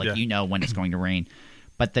 You know when it's going to rain.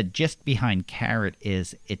 But the gist behind Carrot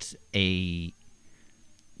is it's a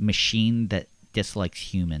machine that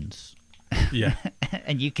dislikes humans. Yeah.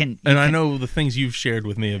 And you can I know the things you've shared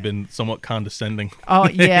with me have been somewhat condescending. Oh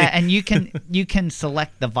yeah, and you can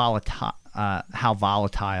select the volatile how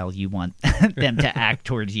volatile you want them to act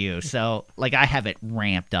towards you. So like I have it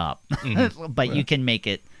ramped up. Mm-hmm. But you can make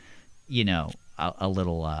it, a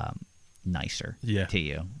little nicer to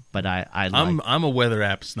you. But I'm a weather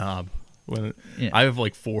app snob. I have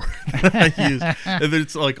like 4 that I use, and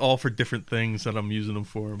it's like all for different things that I'm using them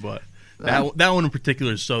for. But that one in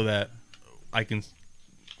particular is so that I didn't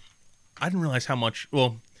realize how much.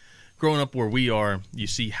 Well, growing up where we are, you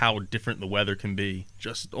see how different the weather can be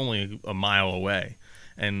just only a mile away,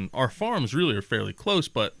 and our farms really are fairly close.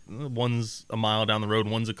 But one's a mile down the road,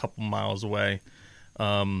 one's a couple miles away,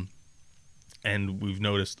 and we've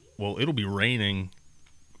noticed. Well, it'll be raining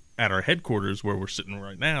at our headquarters where we're sitting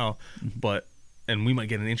right now, and we might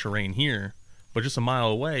get an inch of rain here, but just a mile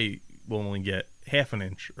away we'll only get half an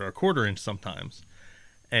inch or a quarter inch sometimes.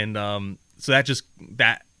 And so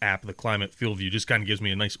that app, the Climate Field View, just kind of gives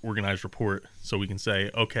me a nice organized report so we can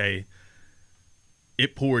say, okay,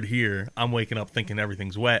 it poured here. I'm waking up thinking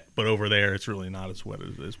everything's wet, but over there it's really not as wet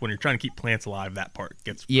as it is. When you're trying to keep plants alive, that part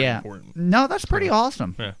gets pretty important. No, that's pretty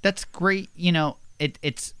awesome. Yeah. That's great.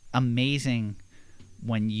 It's amazing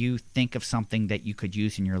when you think of something that you could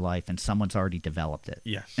use in your life and someone's already developed it.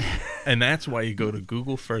 Yes. And that's why you go to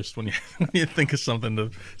Google first when you think of something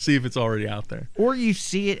to see if it's already out there. Or you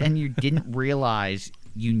see it and you didn't realize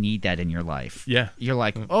you need that in your life. Yeah. You're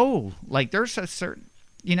like, oh, like there's a certain,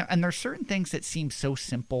 and there's certain things that seem so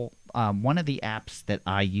simple. One of the apps that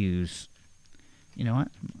I use, you know what?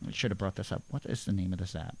 I should have brought this up. What is the name of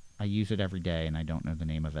this app? I use it every day and I don't know the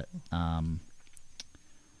name of it.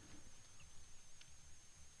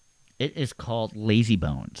 It is called Lazy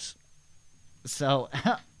Bones. So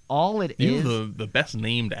all it is, the best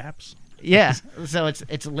named apps. Yeah. So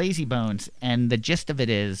it's Lazy Bones, and the gist of it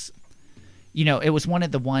is, it was one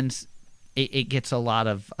of the ones. It gets a lot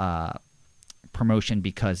of promotion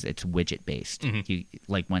because it's widget based.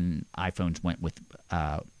 Mm-hmm. Like when iPhones went with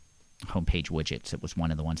homepage widgets, it was one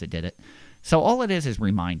of the ones that did it. So all it is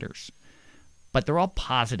reminders. But they're all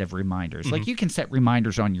positive reminders. Mm-hmm. Like you can set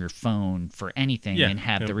reminders on your phone for anything and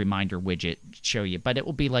have yeah. the reminder widget show you. But it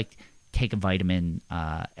will be like take a vitamin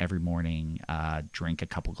every morning, drink a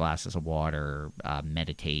couple glasses of water,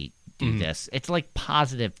 meditate, do this. It's like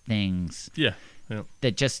positive things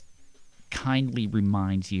that just kindly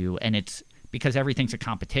reminds you. And it's because everything's a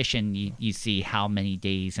competition. You see how many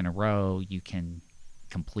days in a row you can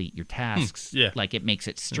complete your tasks. Like it makes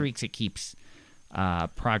it streaks. It keeps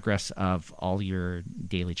progress of all your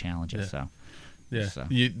daily challenges. So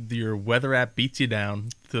your weather app beats you down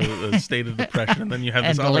to a state of depression, and then you have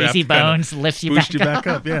this and other Lazy app to Bones lifts you boost back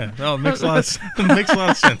up. Yeah, it makes a lot of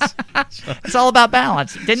sense. So, it's all about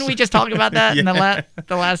balance. Didn't we just talk about that in the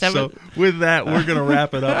last episode? So with that, we're going to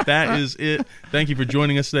wrap it up. That is it. Thank you for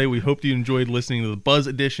joining us today. We hope you enjoyed listening to the Buzz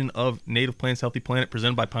edition of Native Plants Healthy Planet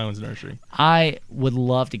presented by Pinelands Nursery. I would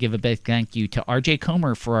love to give a big thank you to RJ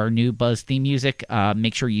Comer for our new Buzz theme music.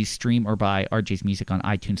 Make sure you stream or buy RJ's music on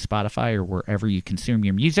iTunes, Spotify, or wherever you consume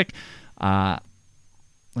your music.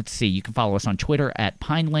 Let's see. You can follow us on Twitter at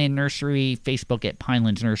Pineland Nursery, Facebook at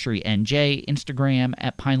Pinelands Nursery NJ, Instagram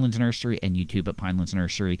at Pinelands Nursery, and YouTube at Pinelands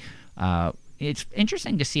Nursery. It's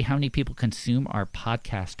interesting to see how many people consume our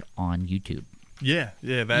podcast on YouTube. Yeah,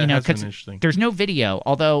 that has been interesting. There's no video,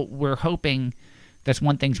 although we're hoping that's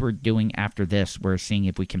one thing we're doing after this. We're seeing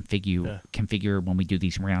if we can configure when we do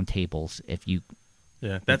these round tables.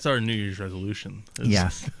 Yeah, that's our New Year's resolution.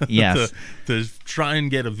 Yes. To try and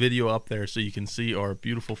get a video up there so you can see our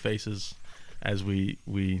beautiful faces as we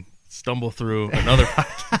stumble through another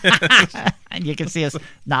podcast. And you can see us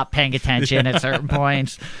not paying attention at certain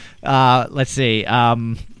points. Let's see.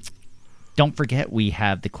 Don't forget, we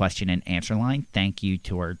have the question and answer line. Thank you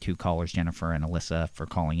to our two callers, Jennifer and Alyssa, for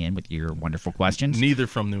calling in with your wonderful questions. Neither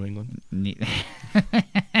from New England.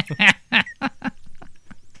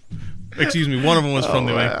 Excuse me, one of them was from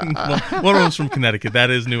New England. One of them was from Connecticut. That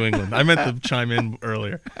is New England. I meant to chime in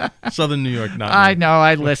earlier. Southern New York, not I know.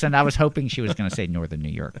 I listened. I was hoping she was going to say Northern New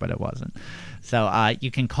York, but it wasn't. So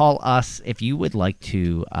you can call us if you would like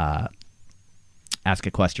to ask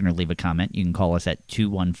a question or leave a comment. You can call us at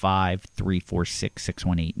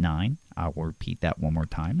 215-346-6189. I'll repeat that one more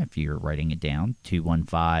time if you're writing it down.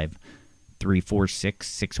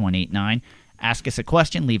 215-346-6189. Ask us a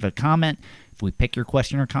question, leave a comment. If we pick your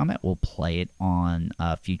question or comment, we'll play it on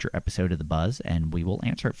a future episode of The Buzz, and we will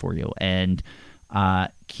answer it for you. And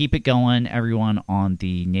keep it going, everyone, on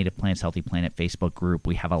the Native Plants Healthy Planet Facebook group.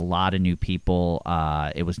 We have a lot of new people.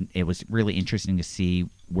 It was really interesting to see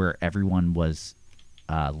where everyone was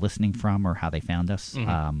listening from or how they found us.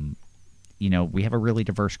 Mm-hmm. We have a really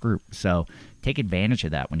diverse group, so take advantage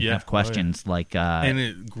of that when you have questions. And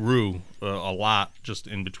it grew a lot just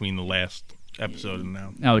in between the last episode and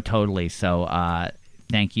now. Oh, totally. So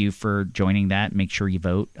thank you for joining that. Make sure you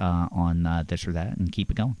vote on this or that and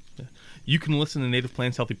keep it going. You can listen to Native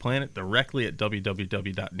Plants Healthy Planet directly at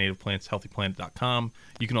www.nativeplantshealthyplanet.com.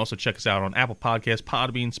 You can also check us out on Apple Podcasts,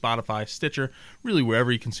 Podbean, Spotify, Stitcher, really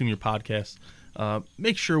wherever you consume your podcasts.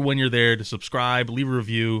 Make sure when you're there to subscribe, leave a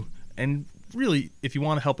review, and really, if you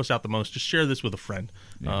want to help us out the most, just share this with a friend.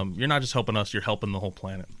 Yeah. You're not just helping us, you're helping the whole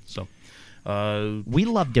planet. So we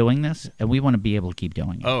love doing this, and we want to be able to keep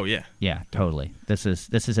doing it. Oh yeah, yeah, totally. This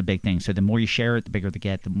is a big thing. So the more you share it, the bigger they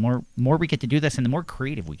get. The more we get to do this, and the more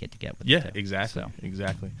creative we get to get with it. Yeah, exactly.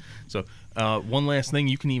 So one last thing,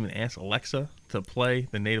 you can even ask Alexa to play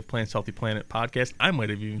the Native Plants Healthy Planet podcast. I might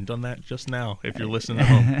have even done that just now if you're listening at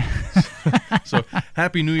home. So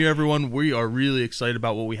Happy New Year, everyone. We are really excited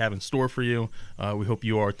about what we have in store for you. We hope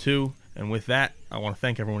you are too. And with that, I want to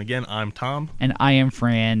thank everyone again. I'm Tom. And I am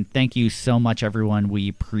Fran. Thank you so much, everyone. We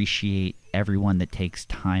appreciate everyone that takes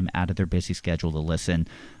time out of their busy schedule to listen.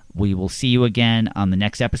 We will see you again on the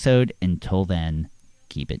next episode. Until then,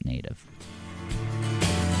 keep it native.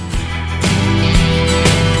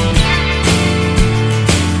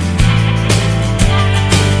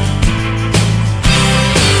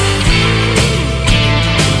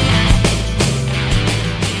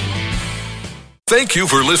 Thank you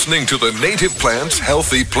for listening to the Native Plants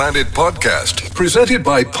Healthy Planet podcast, presented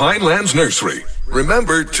by Pinelands Nursery.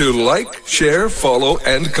 Remember to like, share, follow,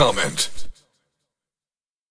 and comment.